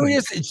 Exactly.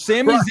 Serious?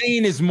 Sami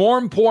Zayn is more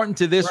important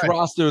to this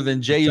roster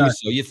than Jey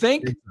Uso. You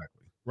think?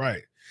 Exactly.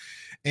 Right.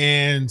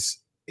 And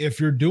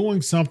if you're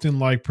doing something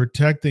like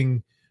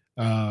protecting,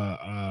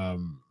 Sami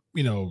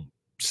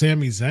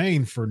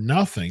Zayn for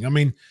nothing, I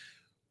mean,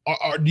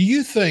 do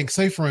you think,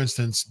 say for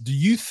instance, do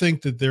you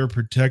think that they're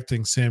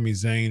protecting Sami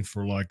Zayn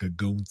for like a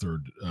Gunther,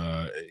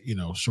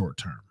 short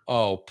term?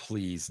 Oh,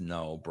 please,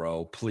 no,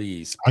 bro.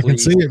 Please. I can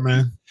see it,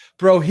 man.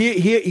 Bro,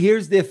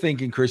 here's their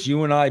thinking, Chris.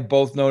 You and I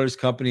both know this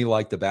company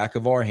like the back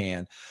of our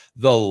hand.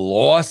 The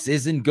loss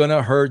isn't going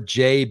to hurt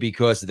Jay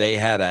because they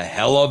had a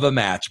hell of a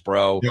match,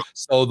 bro. Yep.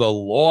 So the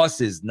loss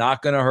is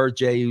not going to hurt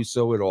Jey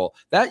Uso at all.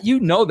 That's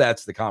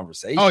the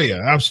conversation. Oh, yeah,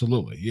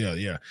 absolutely.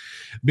 Yeah.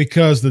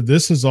 Because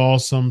this is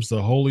awesome.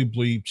 The holy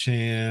bleep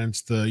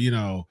chants,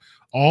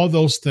 all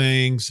those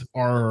things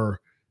are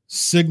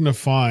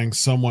signifying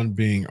someone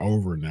being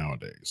over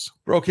nowadays.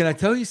 Bro, can I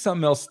tell you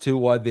something else too?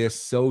 Why they're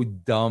so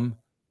dumb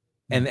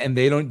and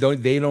they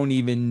don't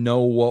even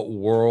know what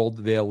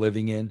world they're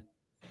living in?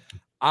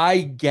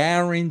 I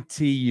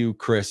guarantee you,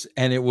 Chris,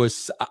 and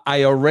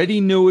I already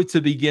knew it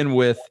to begin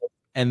with,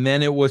 and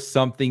then it was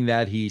something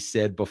that he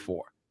said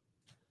before.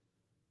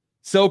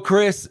 So,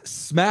 Chris,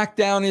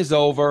 SmackDown is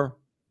over.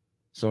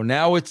 So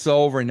now it's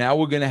over. Now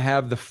we're going to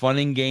have the fun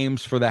and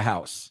games for the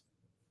house.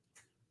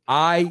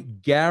 I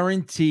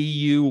guarantee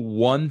you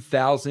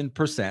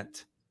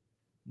 1,000%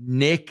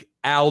 Nick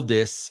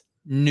Aldis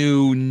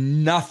knew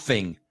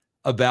nothing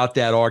about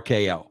that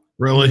RKO.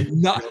 Really?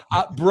 No,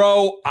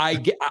 bro,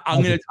 I'm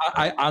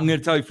gonna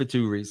tell you for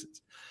two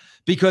reasons.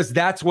 Because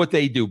that's what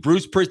they do.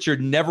 Bruce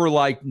Pritchard never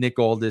liked Nick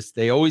Aldis.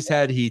 They always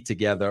had heat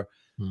together.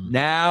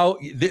 Now,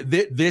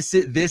 this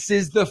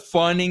is the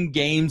fun and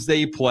games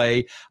they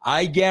play.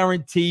 I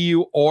guarantee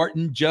you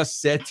Orton just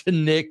said to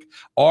Nick,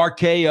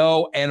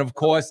 RKO, and of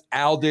course,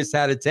 Aldis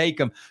had to take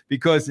him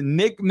because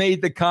Nick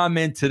made the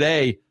comment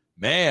today,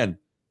 man,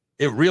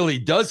 it really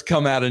does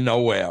come out of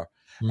nowhere.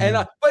 And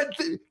but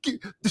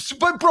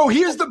bro,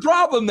 here's the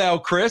problem now,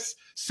 Chris.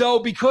 So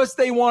because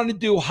they want to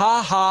do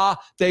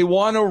they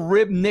want to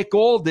rib Nick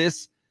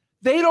Aldis,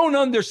 they don't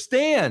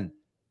understand.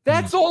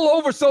 That's all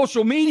over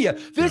social media.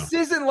 This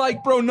isn't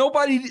like, bro,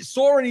 nobody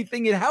saw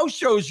anything in house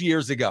shows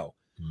years ago.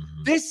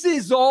 This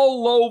is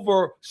all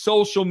over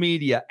social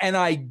media. And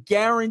I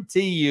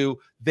guarantee you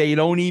they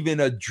don't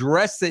even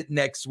address it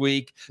next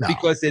week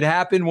because it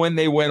happened when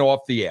they went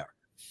off the air.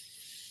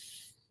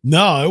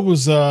 No, it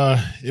was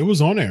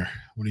on air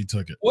when he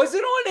took it. Was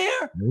it on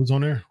air? It was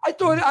on air. I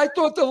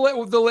thought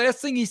the last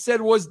thing he said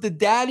was the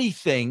daddy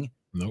thing.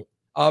 Nope.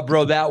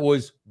 Bro, that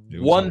was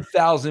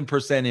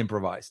 1,000%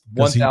 improvised.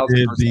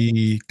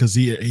 1,000%. Because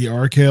he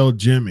RKO'd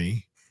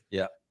Jimmy.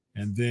 Yeah.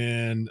 And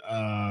then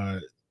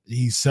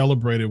he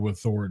celebrated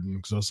with Orton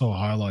because I saw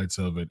highlights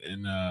of it.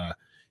 And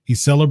he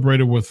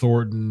celebrated with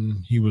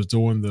Orton. He was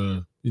doing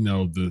the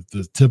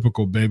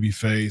typical baby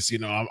face,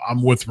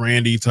 I'm with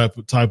Randy type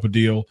of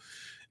deal.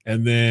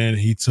 And then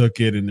he took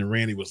it, and then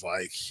Randy was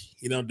like,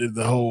 did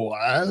the whole,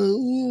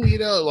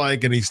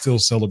 and he still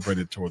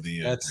celebrated toward the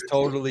end. That's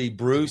totally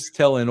Bruce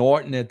telling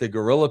Orton at the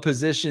gorilla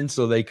position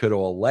so they could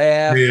all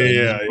laugh.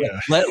 Yeah.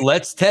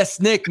 Let's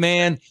test Nick,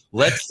 man.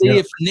 Let's see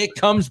if Nick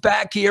comes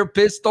back here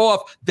pissed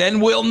off. Then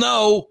we'll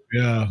know.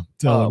 Yeah.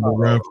 Tell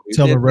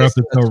the ref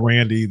to tell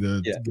Randy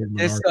to give him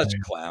they're such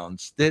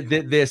clowns.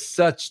 They're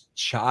such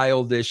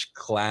childish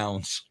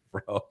clowns,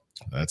 bro.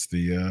 That's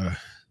the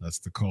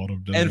call of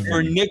WWE. And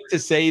for Nick to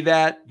say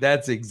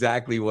that's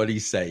exactly what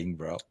he's saying,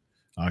 bro.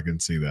 I can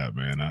see that,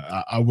 man.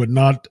 I would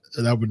not.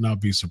 That would not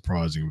be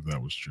surprising if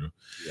that was true.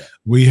 Yeah.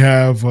 We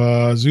have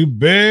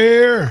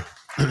Zubair,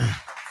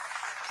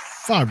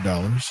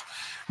 $5.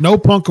 No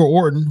Punk or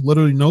Orton.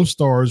 Literally no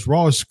stars.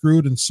 Raw is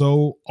screwed, and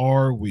so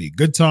are we.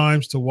 Good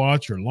times to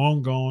watch are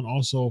long gone.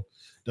 Also,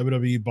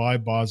 WWE buy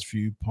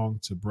Bosview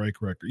Punk to break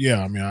record.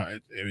 Yeah, I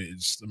mean,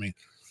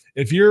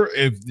 if you're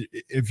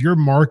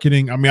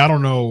marketing, I mean, I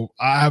don't know,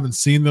 I haven't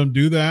seen them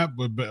do that,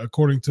 but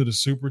according to the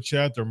super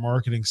chat, they're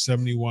marketing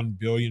 71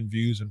 billion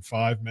views in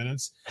 5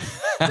 minutes.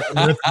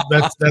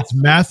 That's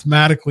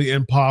mathematically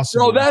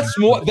impossible.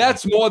 No,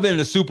 that's more than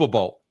the Super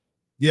Bowl.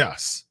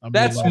 Yes,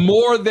 that's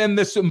more than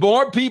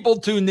more people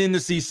tuned in to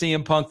see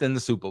CM Punk than the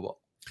Super Bowl.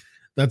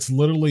 That's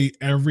literally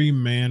every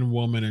man,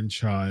 woman, and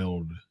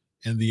child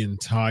in the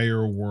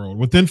entire world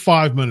within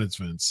 5 minutes,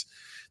 Vince.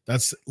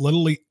 That's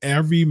literally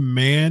every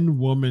man,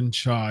 woman,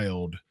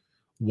 child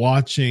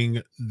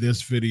watching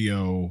this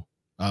video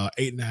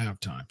 8.5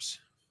 times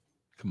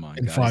Come on,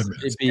 in guys. 5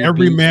 minutes.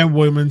 Every man,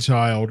 woman,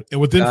 child,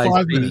 and within guys,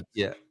 5 minutes,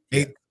 yeah.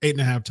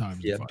 8.5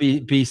 times. Yeah,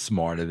 be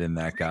smarter than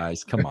that,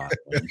 guys. Come on,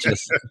 man.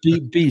 Just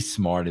be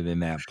smarter than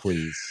that,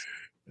 please.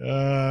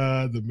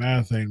 The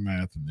math ain't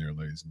math in there,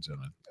 ladies and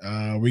gentlemen.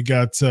 We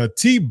got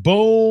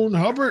T-Bone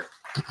Hubbard,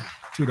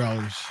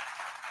 $2.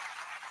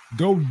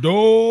 Go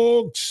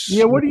Dogs.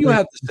 Yeah, what do you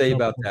have to say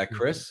about that,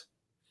 Chris?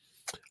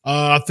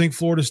 I think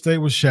Florida State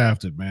was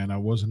shafted, man. I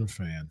wasn't a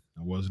fan.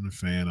 I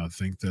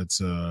think that's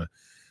they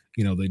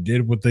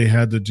did what they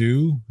had to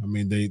do. I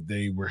mean,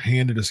 they were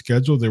handed a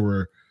schedule. They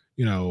were,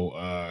 they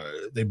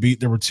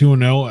were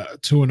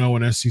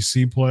 2-0 in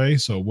SEC play.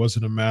 So it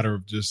wasn't a matter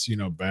of just,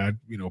 bad,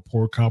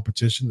 poor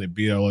competition. They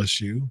beat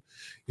LSU,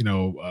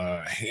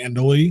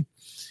 handily.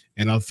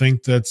 And I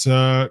think that's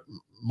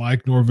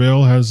Mike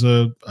Norvell has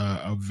a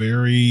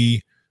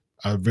very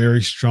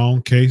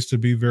strong case to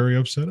be very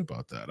upset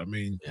about that. I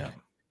mean,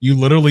 you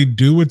literally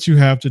do what you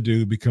have to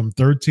do, become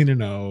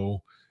 13-0,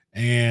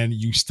 and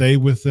you stay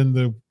within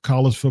the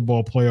college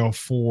football playoff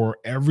 4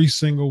 every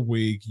single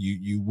week.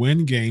 You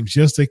win games.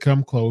 Yes, they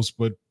come close,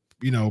 but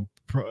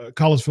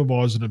college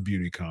football isn't a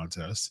beauty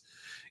contest.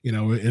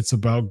 It's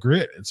about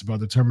grit. It's about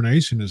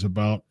determination. It's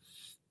about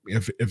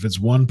if it's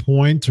 1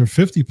 point or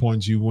 50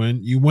 points, you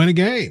win a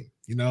game.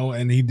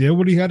 And he did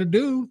what he had to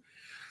do.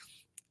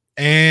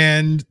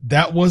 And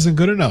that wasn't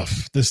good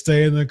enough to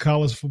stay in the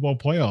college football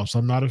playoffs.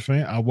 I'm not a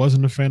fan. I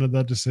wasn't a fan of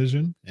that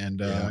decision. And,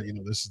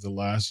 this is the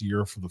last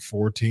year for the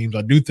 4 teams.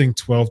 I do think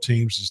 12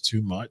 teams is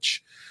too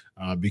much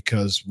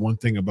because one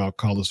thing about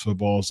college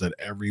football is that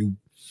every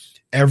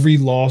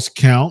loss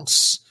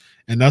counts.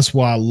 And that's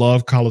why I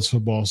love college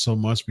football so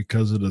much,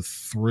 because of the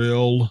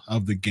thrill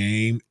of the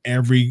game.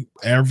 Every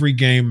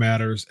game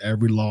matters.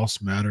 Every loss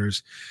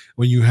matters.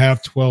 When you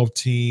have 12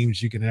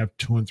 teams, you can have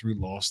 2 and 3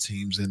 loss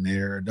teams in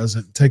there. It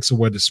takes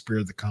away the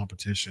spirit of the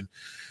competition.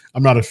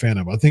 I'm not a fan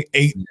of it. I think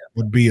 8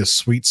 would be a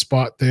sweet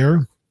spot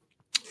there.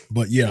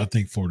 But I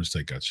think Florida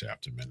State got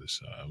shafted, man.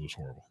 It was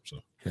horrible.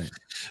 So,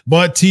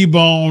 But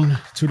T-Bone,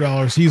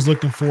 $2. He's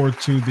looking forward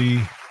to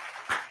the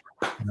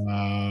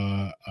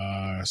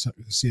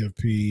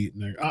CFP.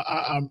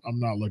 I'm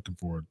not looking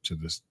forward to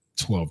this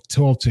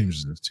 12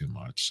 teams is too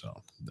much.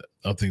 So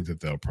I think that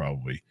they'll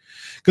probably,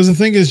 because the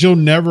thing is, you'll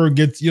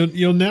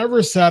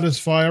never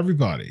satisfy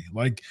everybody.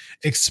 Like,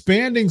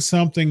 expanding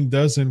something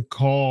doesn't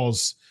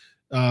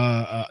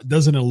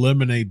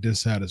eliminate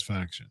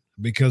dissatisfaction,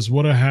 because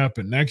what'll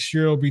happen next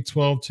year will be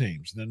 12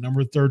 teams. Then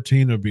number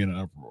 13 will be in an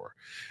uproar.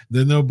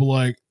 Then they'll be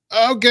like,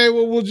 okay,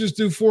 well, we'll just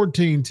do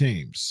 14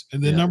 teams.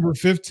 And then number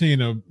 15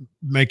 will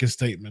make a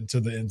statement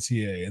to the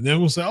NCAA. And then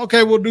we'll say,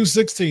 okay, we'll do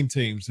 16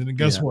 teams. And then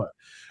guess what?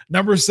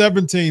 Number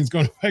 17 is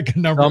going to make a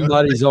number.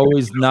 Somebody's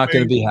always not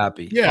going to be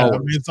happy. Yeah, I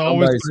mean, it's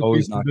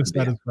always not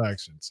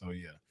dissatisfaction. So,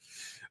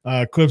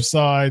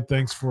 Cliffside,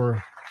 thanks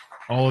for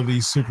all of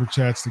these super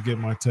chats to get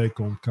my take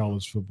on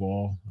college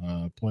football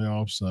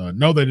playoffs.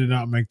 No, they did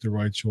not make the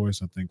right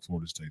choice. I think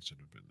Florida State should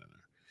have been there.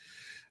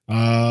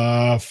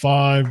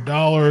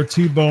 $5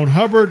 T-Bone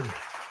Hubbard.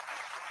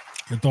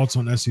 Your thoughts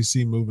on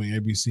SEC moving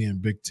ABC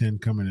and Big Ten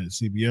coming at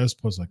CBS?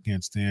 Plus, I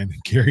can't stand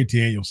Gary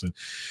Danielson.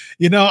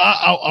 I'm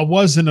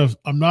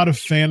not a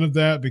fan of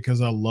that,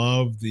 because I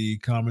love the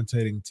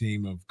commentating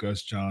team of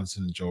Gus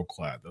Johnson and Joe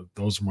Klatt.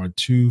 Those are my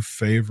 2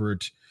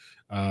 favorite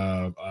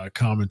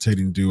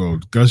commentating duo.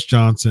 Gus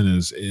Johnson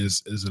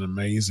is an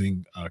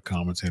amazing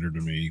commentator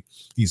to me.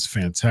 He's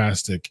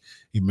fantastic.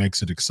 He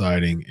makes it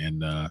exciting.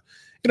 And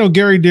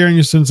Gary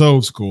Danielson's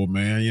old school,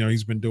 man.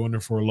 He's been doing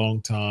it for a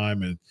long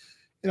time, and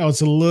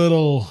it's a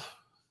little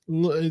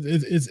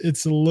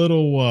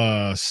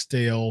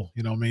stale.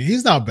 I mean,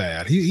 he's not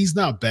bad. He's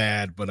not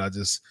bad, but I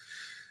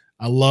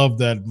love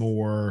that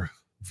more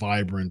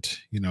vibrant,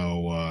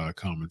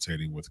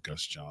 commentating with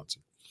Gus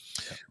Johnson.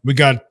 We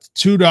got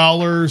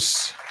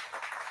 $2.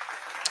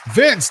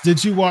 Vince,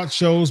 did you watch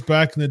shows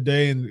back in the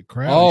day in the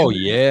crowd? Oh,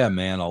 yeah,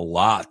 man. A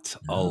lot,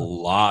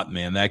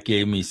 man. That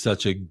gave me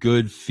such a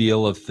good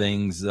feel of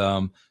things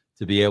to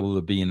be able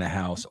to be in the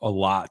house. A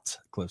lot,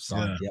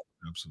 Cliffside. Yeah,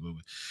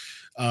 absolutely.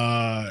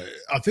 I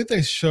think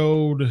they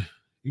showed,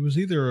 it was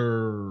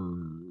either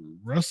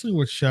Wrestling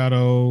with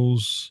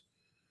Shadows.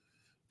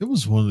 It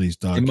was one of these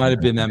documentaries. It might have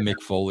been that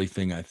Mick Foley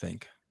thing, I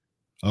think.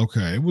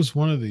 Okay, it was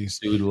one of these.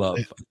 Dude Love.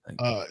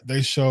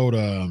 They showed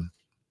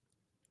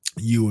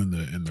you in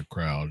the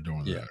crowd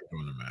during the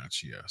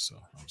match. Yeah, so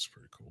that was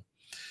pretty cool.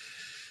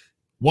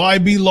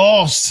 YB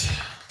lost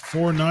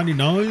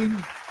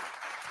 $4.99.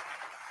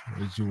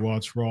 Did you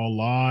watch Raw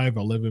live?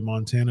 I live in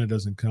Montana. It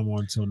doesn't come on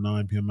until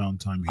 9 p.m. Mountain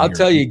Time here. I'll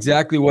tell you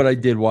exactly what I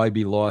did.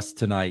 YB lost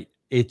tonight.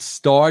 It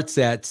starts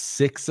at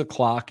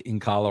 6:00 in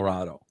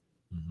Colorado.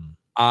 Mm-hmm.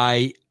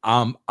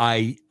 I'm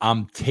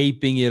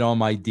taping it on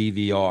my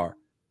DVR.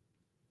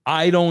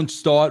 I don't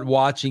start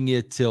watching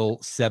it till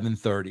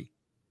 7:30.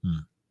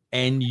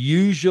 And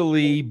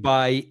usually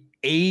by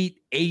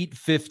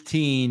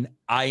 8:15,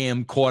 I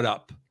am caught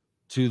up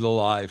to the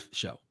live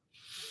show.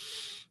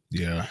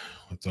 Yeah,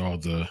 with all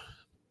the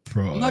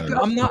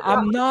I'm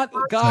not,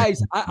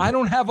 guys. I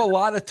don't have a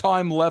lot of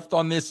time left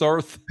on this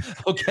earth.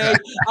 Okay,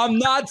 I'm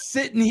not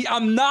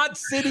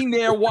sitting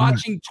there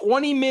watching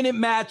 20-minute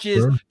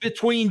matches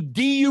between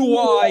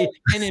DUI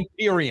and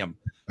Imperium.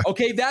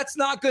 Okay, that's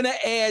not going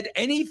to add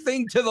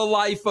anything to the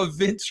life of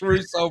Vince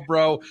Russo,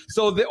 bro.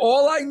 So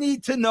all I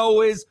need to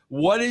know is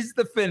what is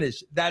the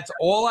finish. That's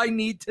all I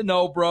need to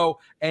know, bro.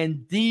 And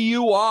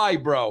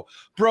DUI, bro.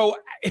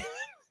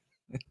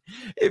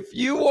 If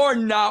you are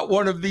not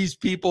one of these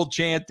people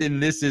chanting,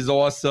 "This is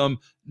awesome,"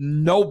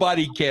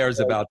 nobody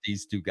cares about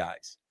these two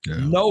guys. Yeah.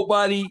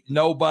 Nobody,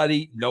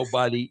 bro.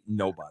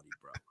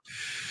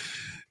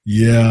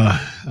 Yeah.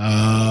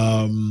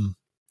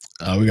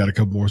 We got a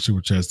couple more super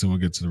chats, then we'll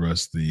get to the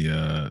rest of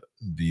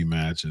the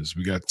matches.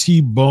 We got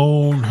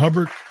T-Bone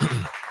Hubbard.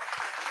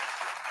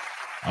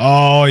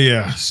 Oh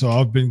yeah, so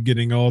I've been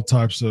getting all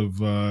types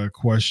of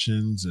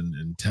questions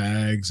and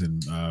tags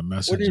and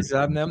messages. What is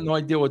that? I have no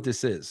idea what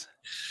this is.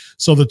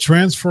 So the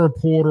transfer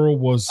portal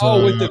was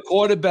with the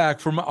quarterback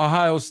from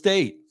Ohio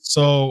State.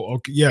 So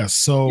okay, yes.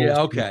 So yeah,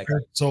 okay.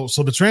 So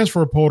the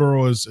transfer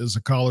portal is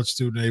a college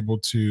student able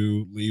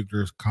to leave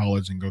their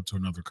college and go to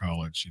another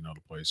college,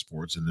 to play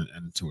sports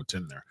and to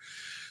attend there.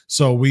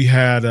 So we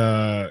had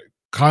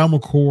Kyle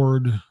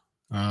McCord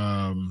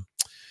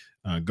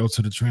go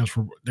to the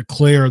transfer,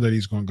 declare that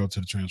he's going to go to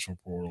the transfer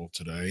portal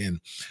today.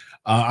 And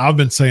I've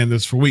been saying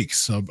this for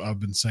weeks. I've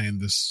been saying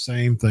this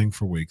same thing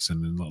for weeks.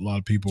 And a lot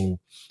of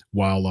people,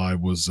 while I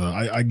was,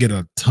 I get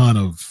a ton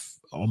of,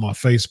 on my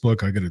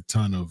Facebook, I get a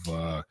ton of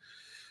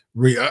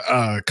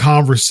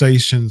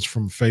conversations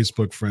from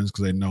Facebook friends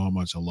because they know how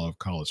much I love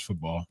college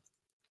football.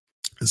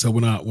 And so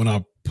when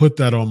I put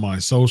that on my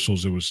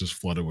socials, it was just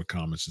flooded with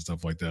comments and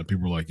stuff like that.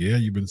 People were like, "Yeah,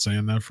 you've been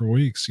saying that for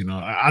weeks."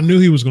 I knew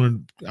he was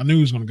going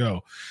to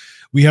go.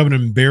 We have an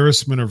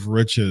embarrassment of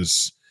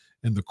riches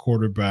in the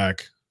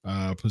quarterback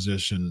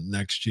position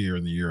next year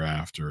and the year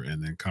after,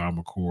 and then Kyle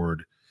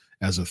McCord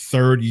as a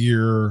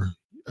third-year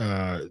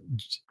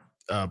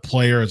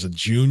player, as a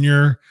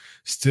junior,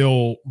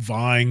 still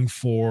vying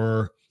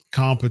for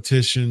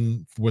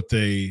competition with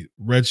a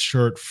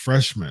redshirt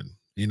freshman,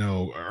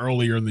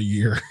 earlier in the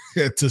year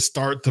to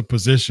start the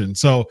position.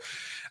 So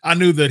I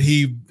knew that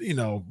he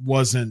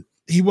wasn't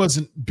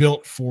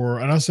built for,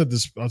 and I said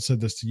this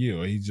to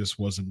you, he just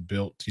wasn't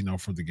built,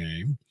 for the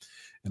game.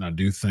 And I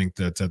do think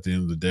that at the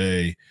end of the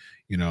day,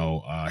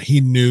 he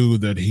knew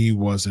that he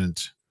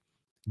wasn't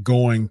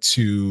going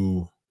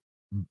to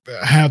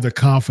have the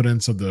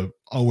confidence of the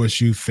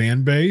OSU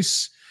fan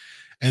base.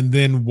 And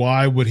then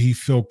why would he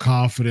feel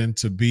confident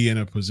to be in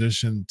a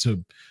position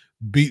to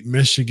beat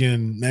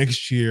Michigan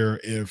next year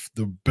if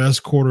the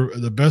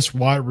best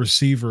wide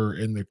receiver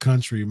in the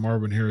country,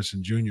 Marvin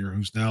Harrison Jr.,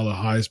 who's now the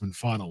Heisman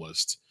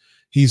finalist,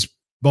 he's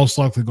most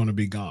likely going to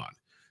be gone.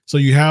 So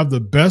you have the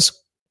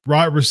best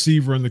wide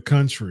receiver in the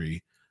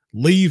country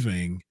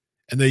leaving,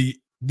 and they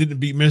didn't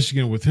beat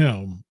Michigan with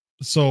him.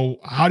 So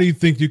how do you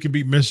think you can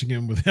beat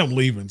Michigan with him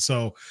leaving?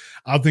 So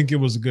I think it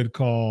was a good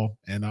call,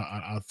 and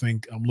I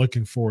think I'm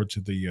looking forward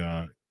to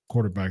the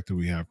quarterback that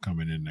we have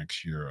coming in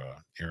next year,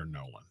 Aaron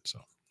Nolan.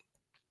 So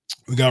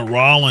we got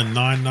Rollin,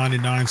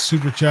 $9.99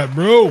 super chat,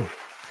 bro.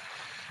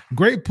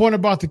 Great point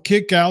about the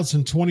kickouts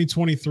in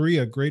 2023.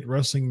 A great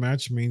wrestling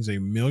match means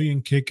 1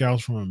 million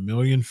kickouts from 1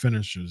 million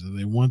finishers. And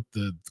they want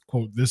the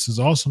quote, "This is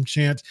awesome"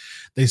 chant.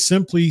 They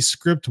simply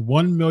script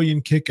 1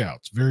 million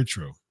kickouts. Very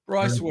true.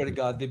 Bro, I swear to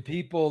God, the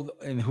people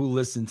who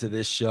listen to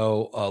this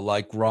show,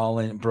 like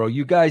Rollin, bro,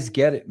 you guys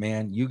get it,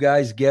 man. You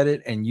guys get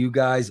it, and you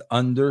guys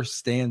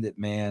understand it,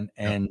 man.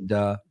 And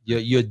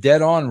you're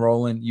dead on,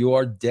 Rollin. You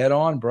are dead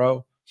on,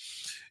 bro.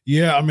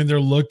 Yeah, I mean, they're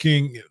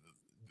looking.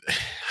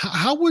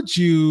 How would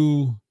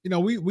you?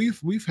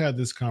 We've had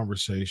this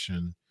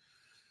conversation,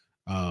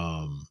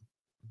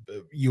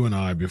 you and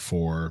I,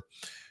 before,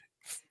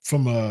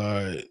 from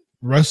a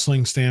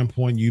wrestling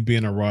standpoint, you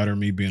being a writer,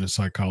 me being a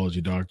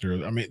psychology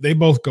doctor. I mean, they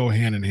both go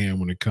hand in hand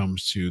when it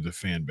comes to the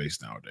fan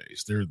base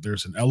nowadays.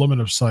 There's an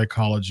element of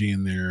psychology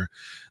in there.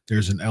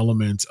 There's an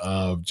element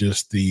of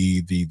just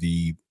the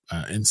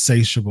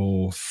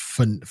insatiable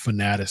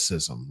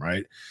fanaticism,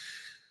 right?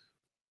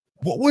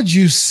 What would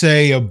you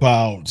say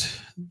about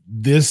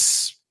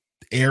this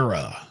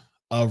era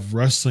of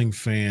wrestling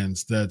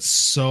fans that's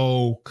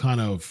so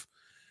kind of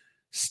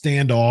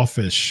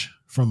standoffish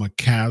from a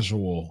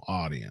casual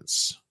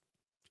audience?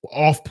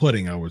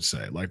 Off-putting, I would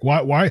say. Like,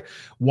 why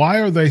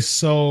are they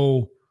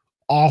so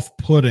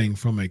off-putting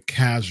from a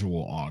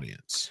casual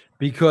audience?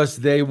 Because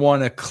they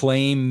want to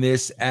claim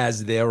this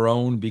as their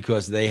own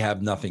because they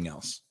have nothing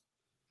else.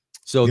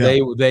 So yeah.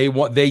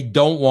 they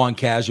don't want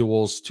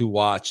casuals to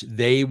watch.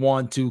 They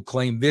want to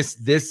claim this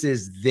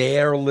is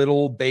their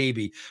little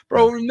baby.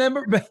 Bro,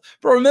 remember the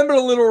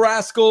Little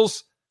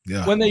Rascals?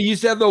 Yeah. When they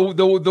used to have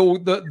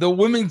the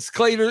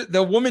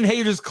women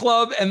haters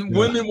club, and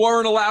women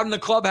weren't allowed in the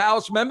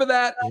clubhouse. Remember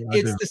that? Yeah,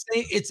 It's the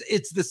same.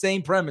 It's the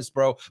same premise,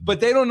 bro. But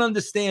they don't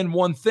understand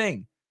one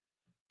thing,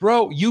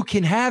 bro. You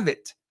can have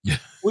it. Yeah.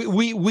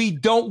 We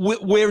don't.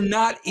 We're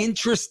not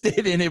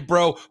interested in it,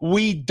 bro.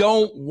 We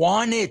don't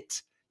want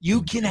it.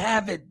 You can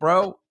have it,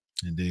 bro.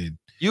 Indeed.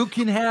 You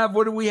can have.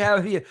 What do we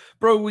have here,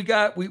 bro? We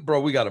got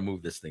to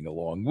move this thing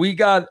along. We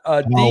got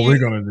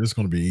it's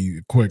gonna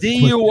be quick.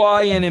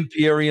 DUI and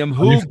Imperium.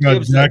 Who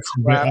gives a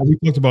crap? We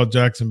talked about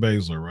Jackson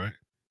Baszler, right?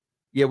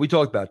 Yeah, we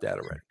talked about that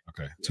already.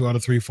 Okay, 2 out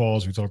of 3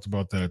 falls. We talked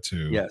about that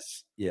too.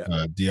 Yes. Yeah.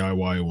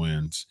 DIY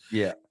wins.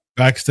 Yeah.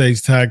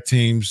 Backstage tag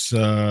teams.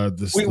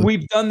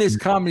 We've done this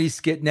comedy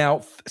skit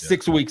now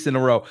 6 weeks in a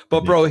row.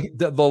 But bro,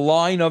 the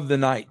line of the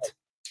night.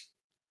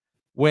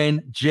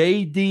 When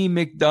JD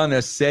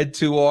McDonough said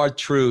to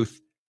R-Truth,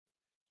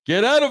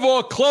 "Get out of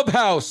our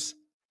clubhouse."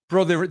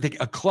 Bro,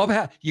 a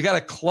clubhouse. You got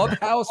a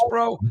clubhouse,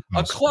 bro?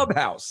 A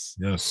clubhouse.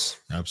 Yes,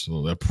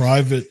 absolutely. A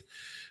private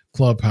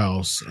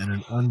clubhouse in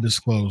an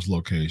undisclosed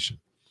location.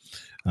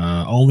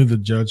 Only the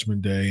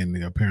Judgment Day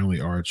and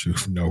apparently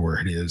R-Truth know where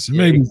it is.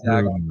 Maybe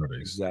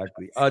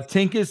exactly.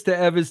 Tinkus to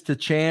Evans to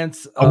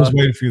Chance. I was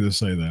waiting for you to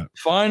say that.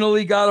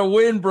 Finally got a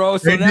win, bro.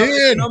 So now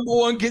they're number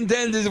one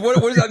contenders.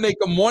 What does that make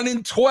them?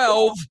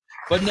 1-12.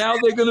 But now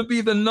they're going to be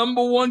the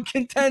number one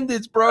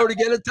contenders, bro, to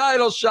get a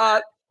title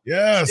shot.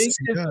 Yes.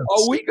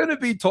 Are we going to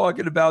be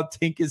talking about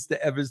Tinkus to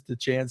Evans to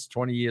Chance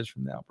 20 years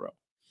from now, bro?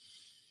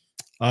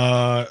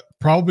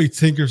 Probably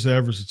Tinker's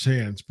Evers a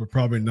chance, but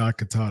probably not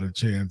Katana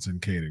Chance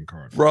and Caden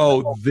Carter.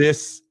 Bro,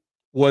 this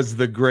was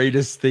the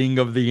greatest thing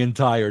of the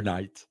entire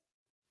night.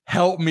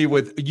 Help me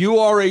with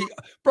you're a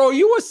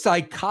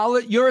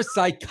psychologist,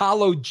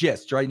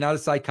 right? Not a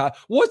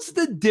psychologist. What's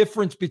the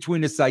difference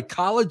between a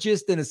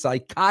psychologist and a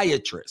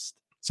psychiatrist?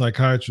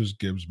 Psychiatrist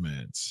gives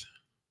meds.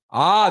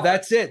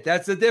 That's it.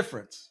 That's the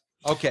difference.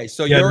 Okay,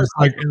 so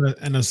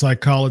and a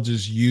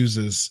psychologist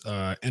uses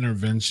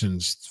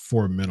interventions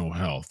for mental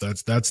health.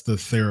 That's the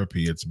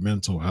therapy. It's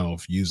mental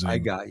health using I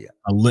got you.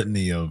 A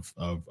litany of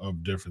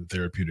different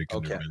therapeutic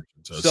interventions.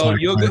 So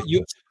you're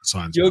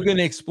going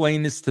to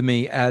explain this to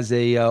me as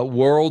a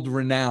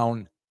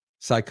world-renowned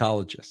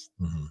psychologist.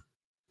 Mm-hmm.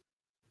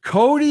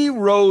 Cody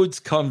Rhodes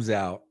comes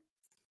out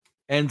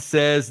and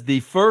says,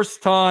 the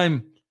first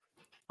time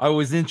I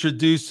was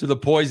introduced to the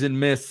poison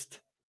mist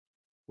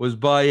was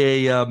by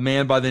a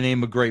man by the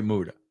name of Great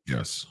Muta.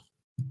 Yes.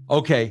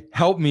 Okay,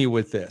 help me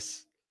with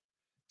this.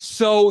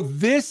 So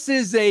this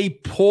is a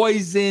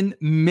poison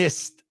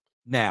mist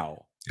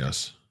now.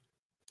 Yes.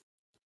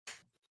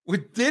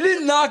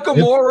 Didn't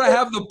Nakamura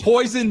have the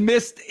poison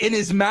mist in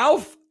his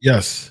mouth?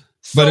 Yes.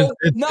 So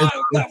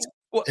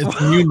but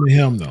it's immune to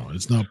him, though.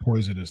 It's not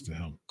poisonous to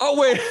him. Oh,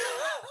 wait.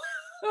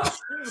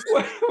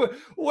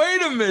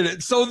 wait a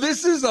minute. So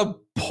this is a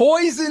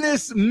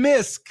poisonous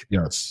mist.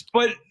 Yes.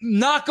 But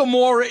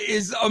Nakamura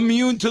is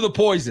immune to the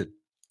poison.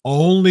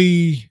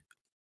 Only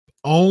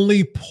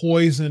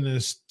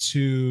poisonous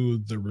to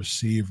the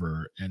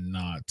receiver and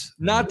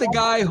not the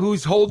guy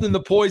who's holding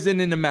the poison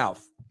in the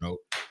mouth. Nope.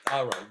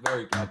 All right,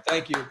 very good.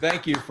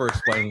 Thank you for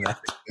explaining that.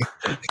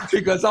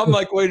 Because I'm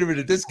like, wait a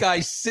minute, this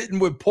guy's sitting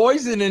with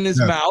poison in his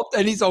mouth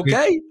and he's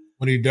okay.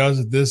 When he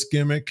does this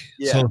gimmick,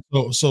 so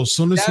as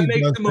soon as that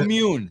makes him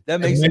immune.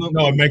 That makes him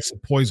it makes it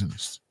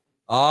poisonous.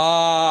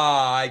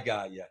 I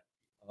got you.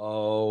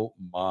 Oh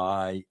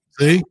my!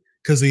 See,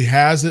 because he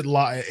has it.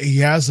 He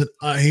has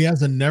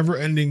a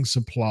never-ending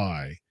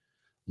supply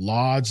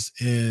lodged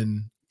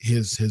in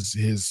his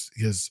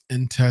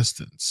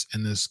intestines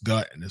and his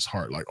gut and his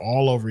heart, like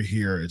all over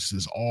here. It's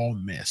just all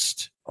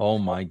mist. Oh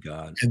my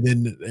God! And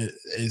then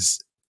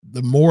is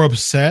the more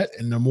upset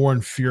and the more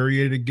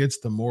infuriated it gets,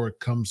 the more it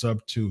comes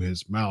up to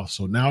his mouth.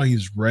 So now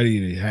he's ready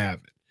to have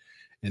it.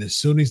 And as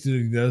soon as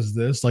he does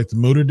this, like the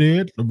Muta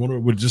did, the Muta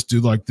would just do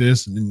like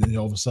this, and then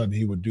all of a sudden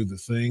he would do the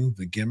thing,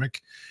 the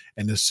gimmick.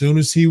 And as soon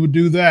as he would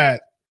do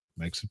that,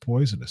 makes it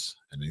poisonous,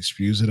 and he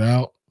spews it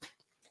out.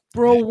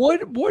 Bro,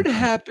 what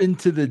happened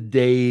to the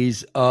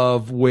days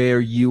of where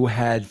you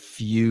had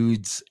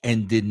feuds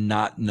and did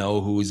not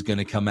know who was going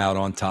to come out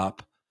on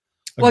top?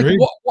 Agreed.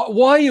 Like,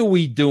 why are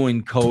we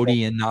doing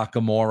Cody and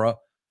Nakamura?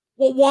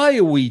 Well, why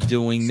are we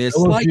doing this?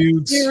 Filler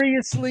feuds.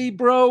 Seriously,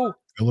 bro?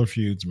 Filler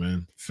feuds,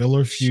 man.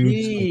 Filler feuds.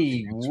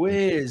 Gee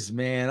whiz,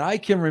 man. I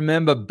can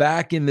remember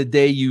back in the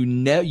day,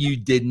 you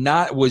did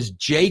not. Was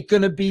Jake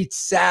going to beat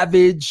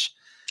Savage?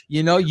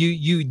 You know,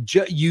 you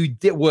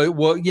did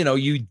well. You know,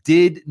 you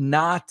did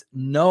not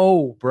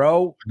know,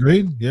 bro.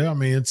 Agreed. Yeah, I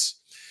mean,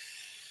 it's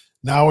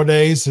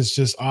nowadays. It's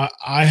just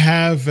I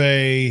have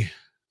a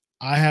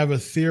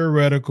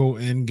theoretical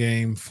end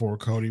game for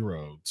Cody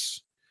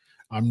Rhodes.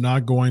 I'm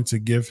not going to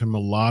give him a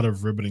lot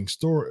of riveting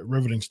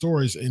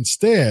stories.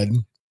 Instead,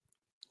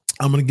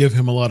 I'm going to give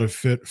him a lot of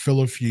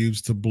filler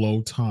feuds to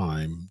blow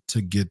time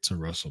to get to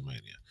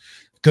WrestleMania.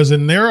 Because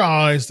in their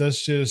eyes,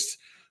 that's just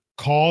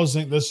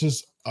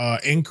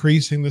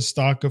increasing the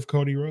stock of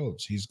Cody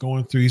Rhodes. He's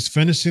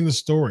finishing the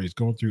story. He's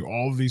going through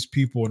all of these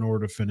people in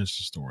order to finish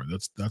the story.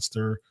 That's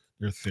their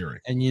Your theory.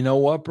 And you know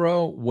what,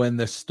 bro? When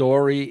the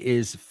story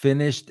is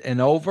finished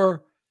and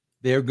over,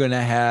 they're going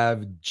to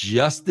have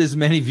just as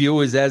many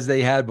viewers as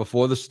they had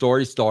before the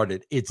story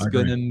started. It's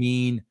going to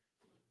mean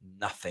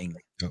nothing.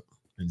 Yep,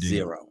 indeed.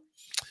 Zero.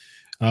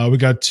 We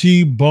got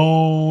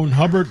T-Bone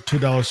Hubbard,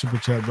 $2 super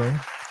chat, bro.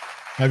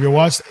 Have you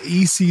watched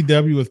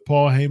ECW with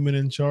Paul Heyman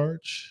in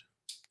charge?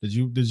 Did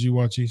you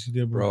watch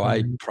ECW? Bro,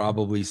 I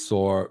probably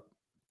saw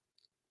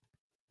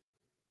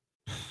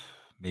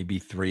maybe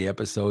 3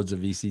 episodes of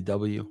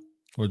ECW.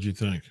 What'd you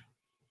think?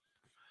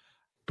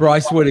 Bro, I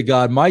swear to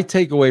God, my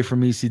takeaway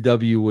from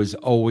ECW was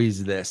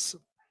always this.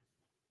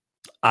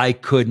 I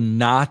could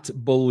not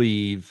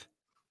believe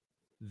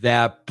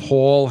that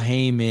Paul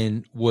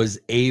Heyman was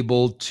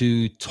able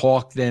to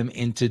talk them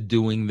into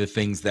doing the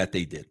things that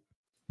they did.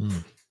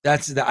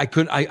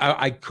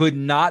 I could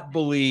not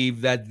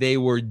believe that they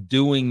were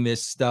doing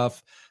this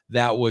stuff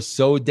that was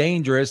so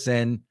dangerous,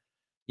 and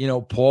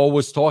Paul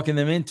was talking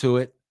them into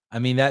it. I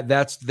mean,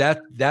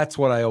 that's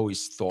what I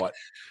always thought.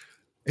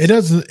 It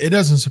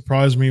doesn't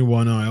surprise me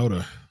one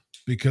iota,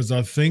 because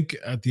I think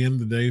at the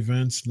end of the day,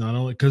 Vince, not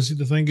only because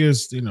the thing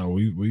is,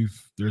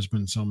 there's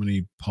been so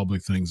many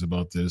public things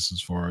about this as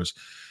far as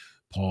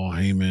Paul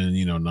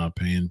Heyman, not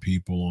paying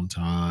people on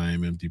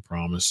time, empty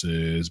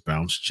promises,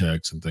 bounce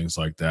checks, and things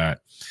like that.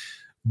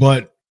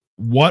 But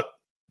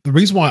the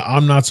reason why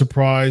I'm not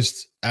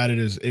surprised at it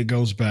is it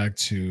goes back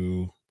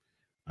to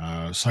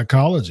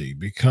psychology,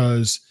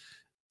 because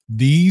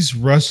these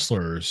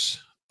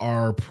wrestlers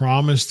are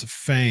promised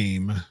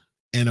fame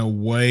in a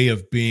way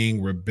of being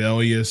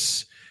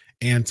rebellious,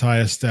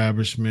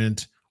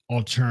 anti-establishment,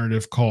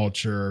 alternative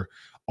culture.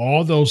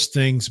 All those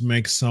things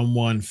make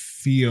someone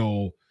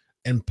feel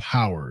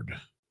empowered.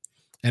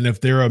 And if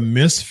they're a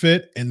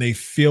misfit and they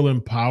feel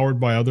empowered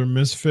by other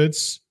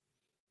misfits,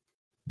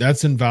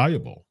 that's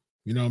invaluable.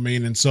 You know what I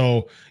mean? And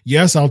so,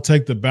 yes, I'll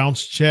take the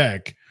bounce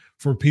check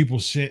for people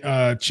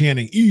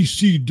chanting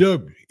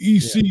ECW,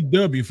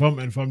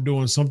 ECW. If I'm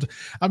doing something.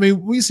 I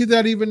mean, we see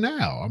that even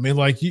now. I mean,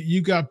 like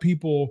you got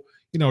people,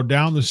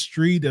 down the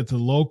street at the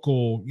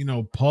local,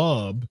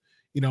 pub,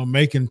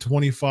 making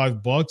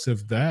 $25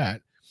 if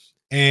that,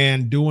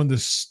 and doing the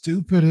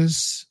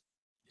stupidest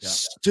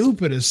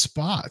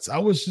spots.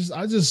 I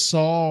just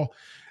saw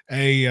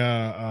a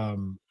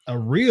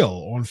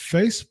reel on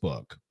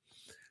Facebook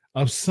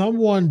of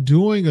someone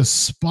doing a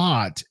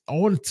spot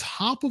on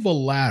top of a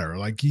ladder.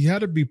 Like he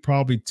had to be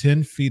probably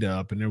 10 feet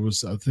up, and I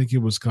think it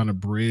was kind of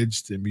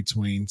bridged in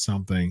between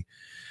something.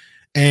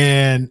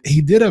 And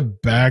he did a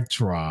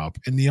backdrop,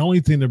 and the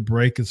only thing to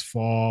break his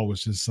fall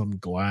was just some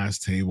glass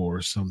table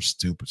or some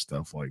stupid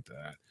stuff like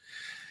that.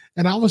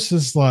 And I was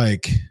just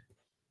like,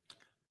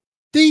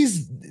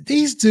 these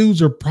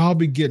dudes are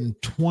probably getting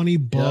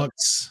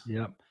 $20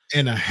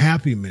 and a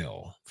Happy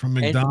Meal from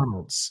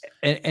McDonald's.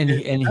 And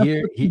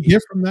here you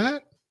get from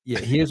that. Yeah,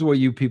 here's what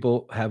you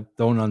people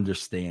don't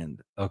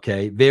understand.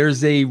 Okay,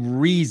 there's a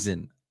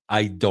reason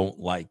I don't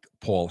like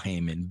Paul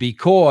Heyman,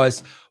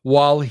 because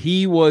while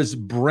he was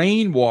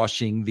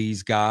brainwashing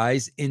these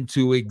guys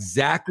into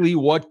exactly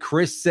what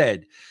Chris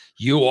said,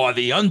 you are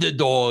the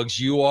underdogs,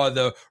 you are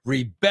the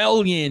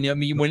rebellion. I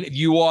mean, when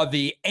you are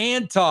the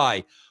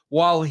anti,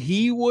 while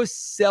he was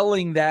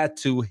selling that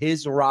to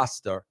his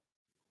roster,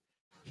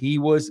 he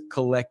was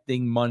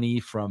collecting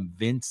money from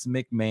Vince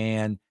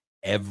McMahon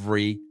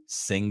every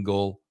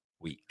single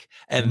week.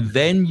 And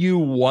then you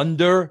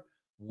wonder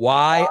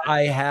why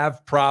I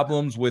have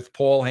problems with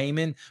Paul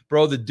Heyman.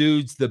 Bro, the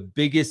dude's the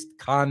biggest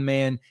con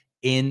man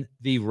in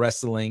the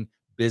wrestling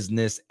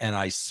business, and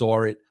I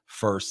saw it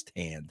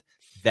firsthand.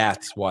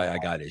 That's why I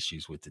got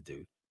issues with the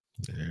dude.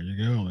 There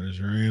you go. There's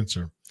your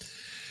answer.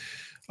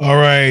 All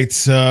right.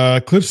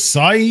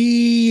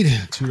 Cliffside,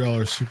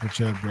 $2 super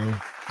chat, bro.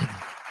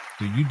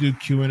 Do you do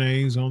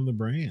Q&As on the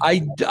brand?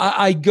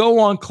 I go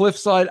on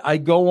Cliffside. I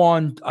go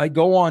on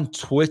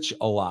Twitch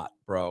a lot,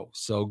 bro.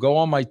 So go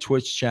on my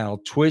Twitch channel,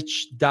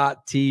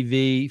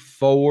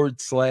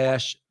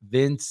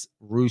 twitch.tv/Vince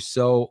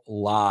Russo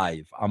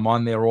Live. I'm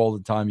on there all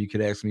the time. You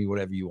could ask me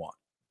whatever you want.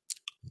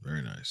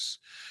 Very nice.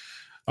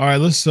 All right,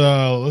 let's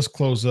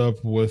close up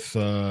with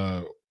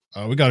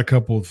we got a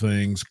couple of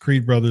things.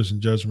 Creed Brothers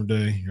and Judgment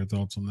Day. Your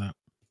thoughts on that?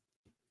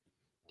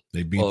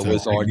 They beat. Well, it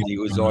was RD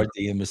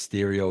and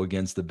Mysterio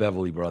against the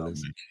Beverly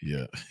Brothers.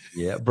 Yeah,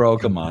 bro.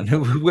 Come on,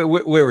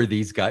 where are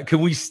these guys?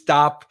 Can we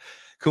stop?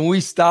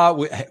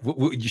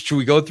 Should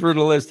we go through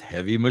the list?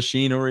 Heavy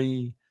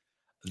Machinery,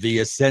 The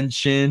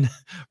Ascension,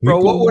 bro.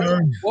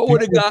 What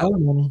would have got?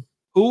 Who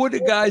were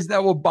the guys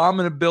that were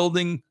bombing a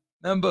building?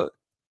 Remember?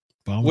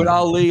 With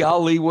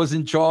Ali was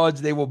in charge.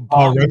 They were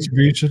bombing.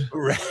 Retribution.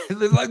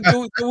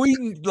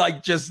 We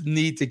just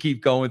need to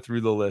keep going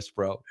through the list,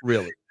 bro.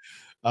 Really.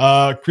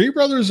 Creed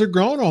Brothers are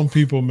growing on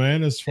people,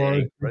 man. As far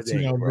as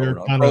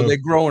they're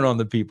growing on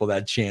the people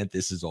that chant,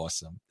 "This is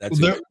awesome."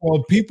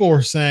 People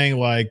are saying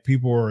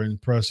people are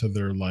impressed with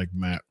their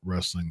mat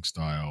wrestling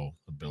style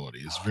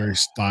ability. It's very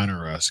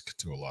Steiner-esque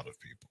to a lot of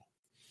people.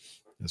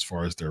 as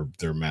far as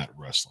their mat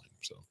wrestling.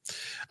 So,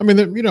 I mean,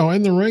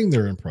 in the ring,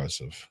 they're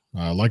impressive.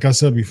 Like I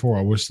said before,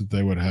 I wish that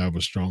they would have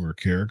a stronger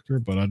character,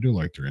 but I do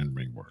like their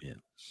in-ring work. Yeah.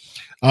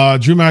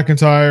 Drew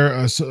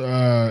McIntyre.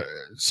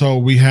 So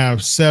we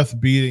have Seth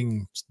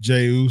beating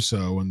Jey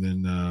Uso, and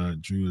then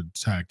Drew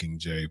attacking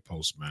Jey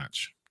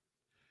post-match.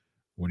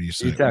 What do you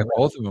say? He attacked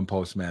both of them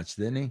post-match,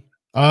 didn't he?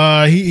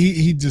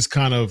 He just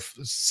kind of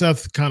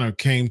Seth kind of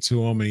came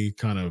to him and he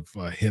kind of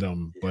hit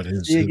him. But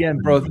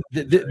bro,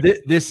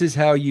 this is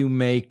how you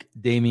make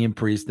Damian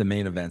Priest the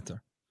main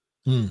eventer.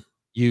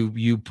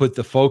 You put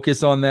the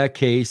focus on that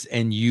case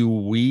and you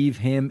weave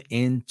him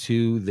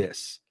into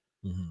this.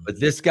 Mm-hmm. But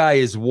this guy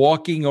is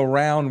walking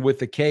around with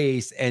the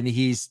case and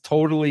he's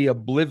totally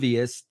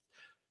oblivious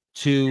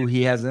to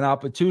he has an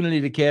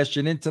opportunity to cash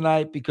it in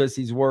tonight because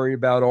he's worried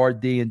about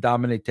RD and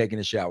Dominic taking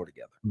a shower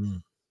together.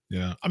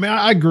 Yeah. I mean,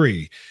 I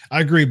agree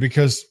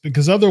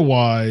because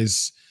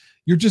otherwise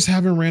you're just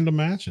having random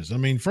matches. I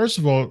mean, first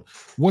of all,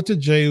 what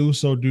did Jey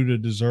Uso do to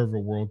deserve a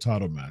world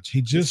title match?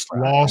 He just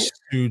lost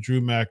to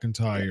Drew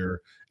McIntyre.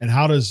 And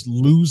how does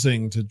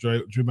losing to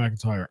Drew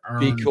McIntyre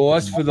earn?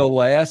 Because for the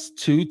last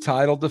 2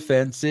 title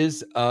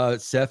defenses,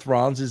 Seth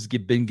Rollins has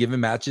been giving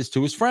matches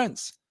to his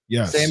friends.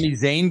 Yes. Sami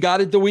Zayn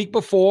got it the week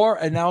before,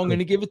 and now I'm going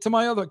to give it to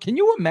my other. Can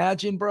you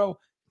imagine, bro?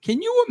 Can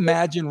you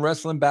imagine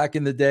wrestling back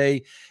in the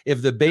day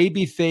if the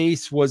baby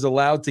face was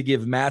allowed to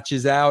give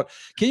matches out?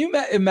 Can you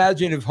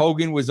imagine if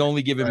Hogan was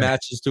only giving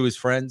matches to his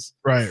friends?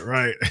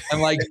 Right.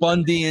 And like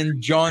Bundy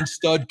and John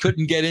Studd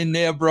couldn't get in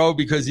there, bro,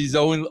 because he's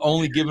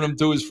only giving them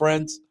to his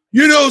friends?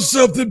 You know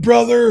something,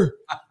 brother?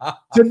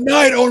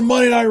 Tonight on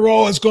Monday Night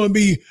Raw, it's going to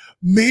be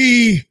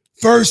me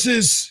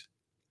versus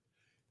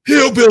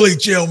Hillbilly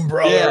Jim,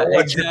 brother. Yeah,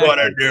 what you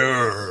gonna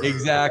do?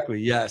 Exactly.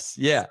 Yes.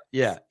 Yeah.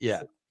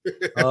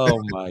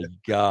 Oh my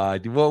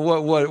God.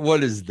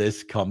 What does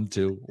this come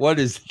to? What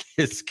does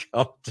this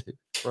come to,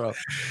 bro?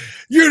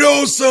 You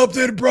know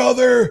something,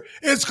 brother?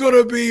 It's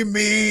gonna be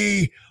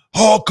me,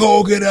 Hulk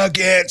Hogan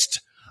against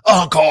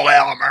Uncle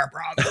Elmer,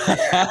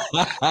 brother.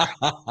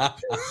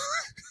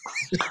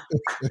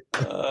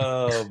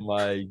 Oh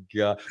my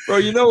God, bro.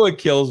 You know what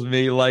kills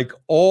me? Like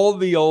all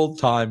the old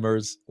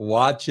timers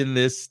watching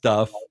this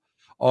stuff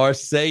are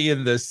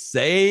saying the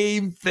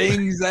same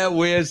things that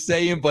we're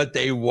saying, but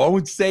they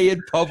won't say it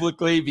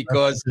publicly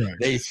because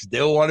they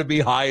still want to be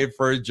hired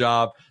for a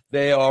job.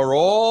 They are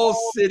all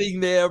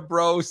sitting there,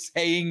 bro,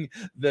 saying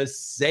the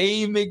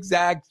same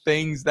exact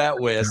things that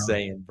we're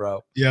saying,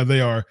 bro. Yeah,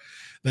 they are.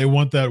 They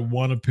want that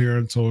one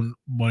appearance on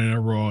Monday Night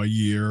Raw a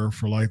year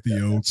for like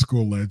the old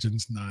school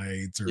Legends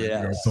nights or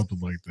something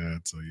like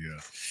that. So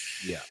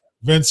yeah.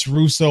 Vince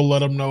Russo let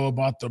them know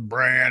about the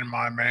brand,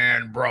 my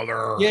man,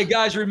 brother. Yeah,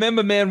 guys,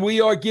 remember, man, we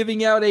are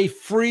giving out a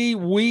free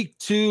week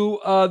to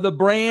the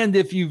brand.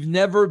 If you've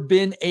never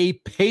been a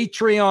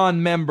Patreon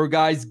member,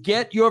 guys,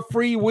 get your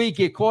free week.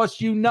 It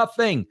costs you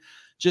nothing.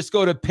 Just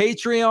go to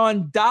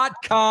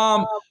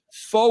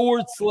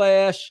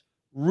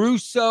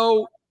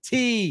patreon.com/Russo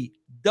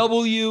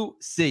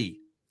TWC.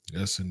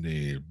 Yes,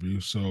 indeed.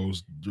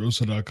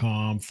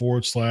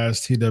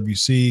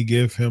 Russo.com/TWC.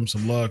 Give him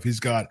some love. He's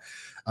got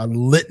a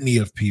litany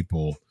of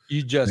people.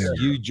 You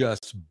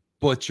just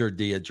butchered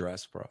the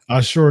address, bro.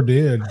 I sure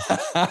did.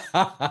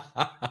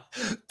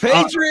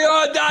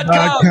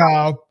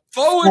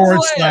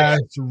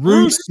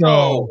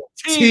 Patreon.com/Russo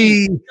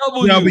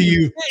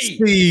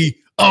TWC.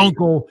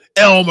 Uncle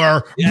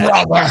Elmer,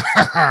 brother.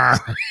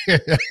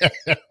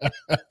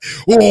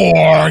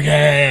 War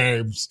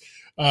Games.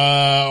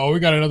 We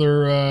got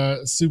another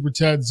super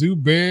chat.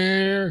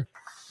 Zubair.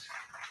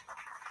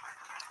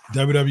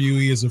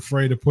 WWE is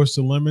afraid to push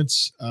the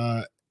limits.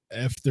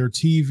 If their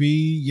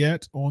TV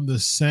yet on the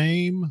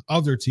same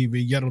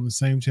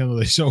channel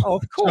they show. Oh,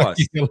 of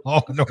course,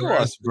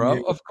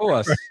 bro. Of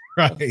course,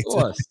 right. Of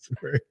course.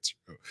 Very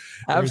true.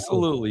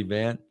 Absolutely,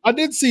 man. I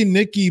did see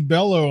Nikki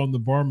Bella on the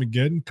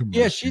Barmageddon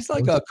commercial. Yeah, she's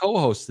like a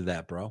co-host to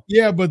that, bro.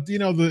 Yeah, but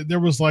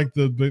there was like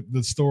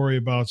the story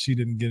about she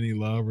didn't get any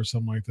love or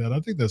something like that. I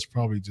think that's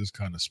probably just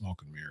kind of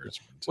smoke and mirrors.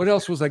 What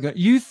else was I going?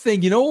 You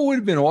know what would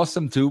have been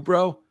awesome too,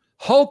 bro?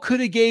 Hulk could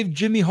have gave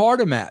Jimmy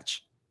Hart a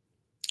match.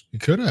 He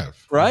could have,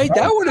 right?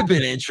 That would have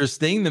been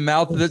interesting. The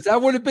mouth of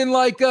that would have been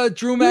like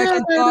Drew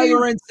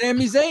McIntyre and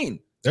Sami Zayn.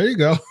 There you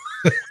go.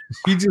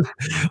 You just,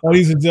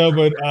 ladies and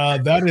gentlemen,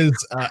 that is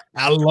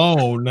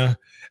alone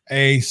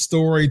a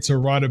story to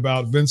write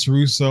about Vince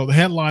Russo. The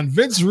headline: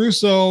 Vince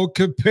Russo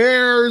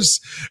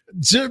compares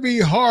Jimmy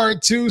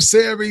Hart to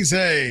Sami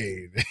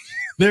Zayn.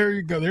 There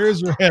you go.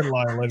 There's your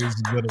headline, ladies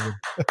and gentlemen.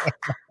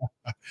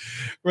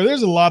 Well,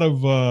 there's a lot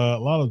of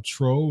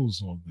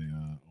trolls on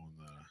the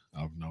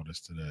I've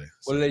noticed today.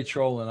 What are they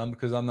trolling?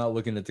 Because I'm not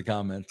looking at the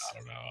comments. I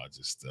don't know.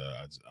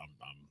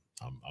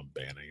 I'm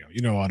banning them.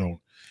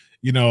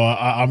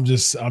 I'm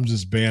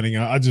just banning.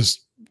 I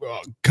just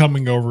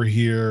coming over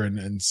here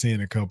and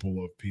seeing a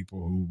couple of people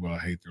who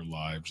hate their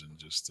lives and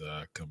just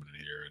coming in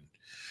here and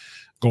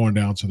going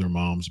down to their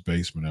mom's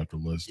basement after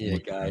listening. Yeah,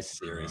 guys,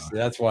 seriously.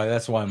 That's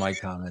why my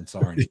comments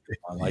aren't.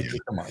 I'm like,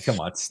 come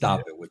on,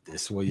 stop it with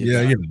this, will you?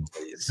 Yeah, not,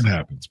 it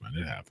happens, man.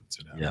 It happens.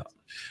 Yeah.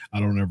 I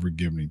don't ever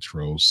give any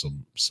trolls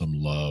some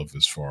love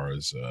as far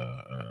as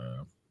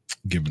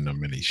giving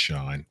them any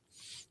shine.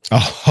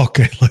 Oh,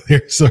 okay.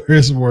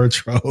 Here's more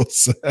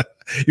trolls.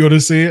 You want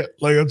to see it?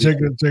 Like, check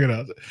it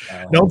out.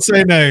 Don't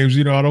say names.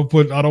 I don't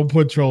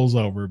put trolls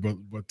over, but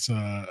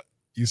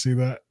you see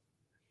that?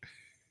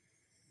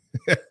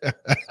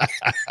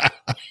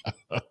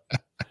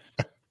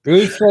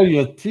 Russo,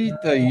 your teeth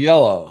are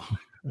yellow.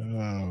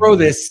 Bro,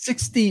 they're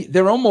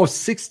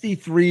almost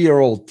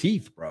 63-year-old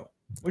teeth, bro.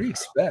 What do you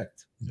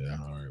expect? Yeah,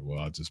 all right. Well,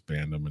 I just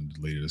banned him and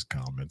deleted his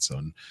comments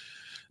on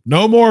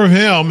no more of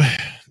him.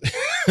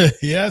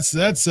 Yes,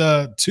 that's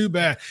too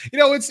bad.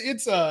 It's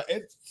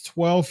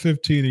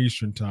 12:15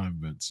 Eastern time,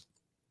 Vince.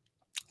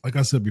 Like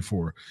I said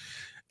before,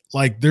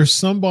 like there's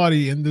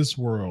somebody in this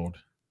world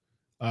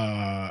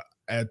at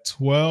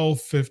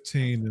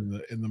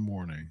 12:15 in the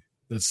morning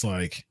that's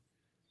like,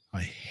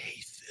 I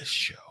hate this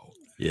show.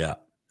 Yeah.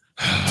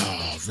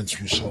 Oh, Vince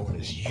Russo and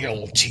his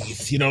yellow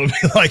teeth. You know what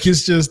I mean? Like,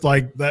 it's just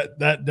like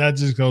that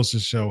just goes to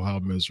show how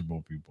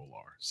miserable people are.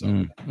 So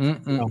and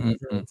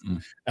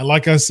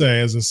like I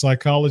say, as a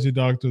psychology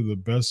doctor, the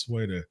best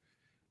way to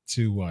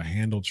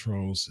handle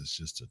trolls is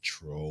just to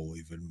troll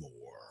even more.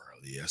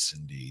 Yes,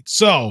 indeed.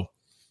 So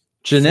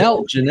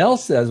Janelle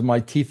says my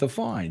teeth are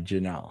fine.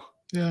 Janelle.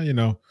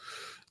 Yeah,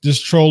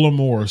 just troll them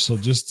more. So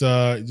just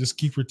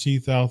keep your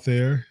teeth out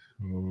there.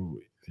 Oh,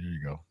 there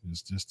you go.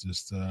 Just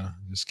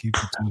keep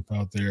your teeth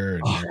out there.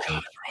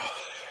 And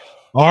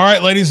all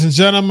right, ladies and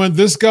gentlemen,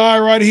 this guy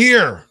right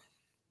here,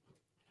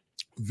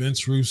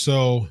 Vince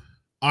Russo.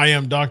 I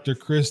am Dr.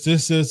 Chris.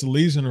 This is the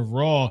Legion of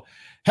Raw.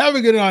 Have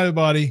a good night,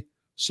 everybody.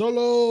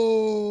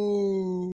 Solo.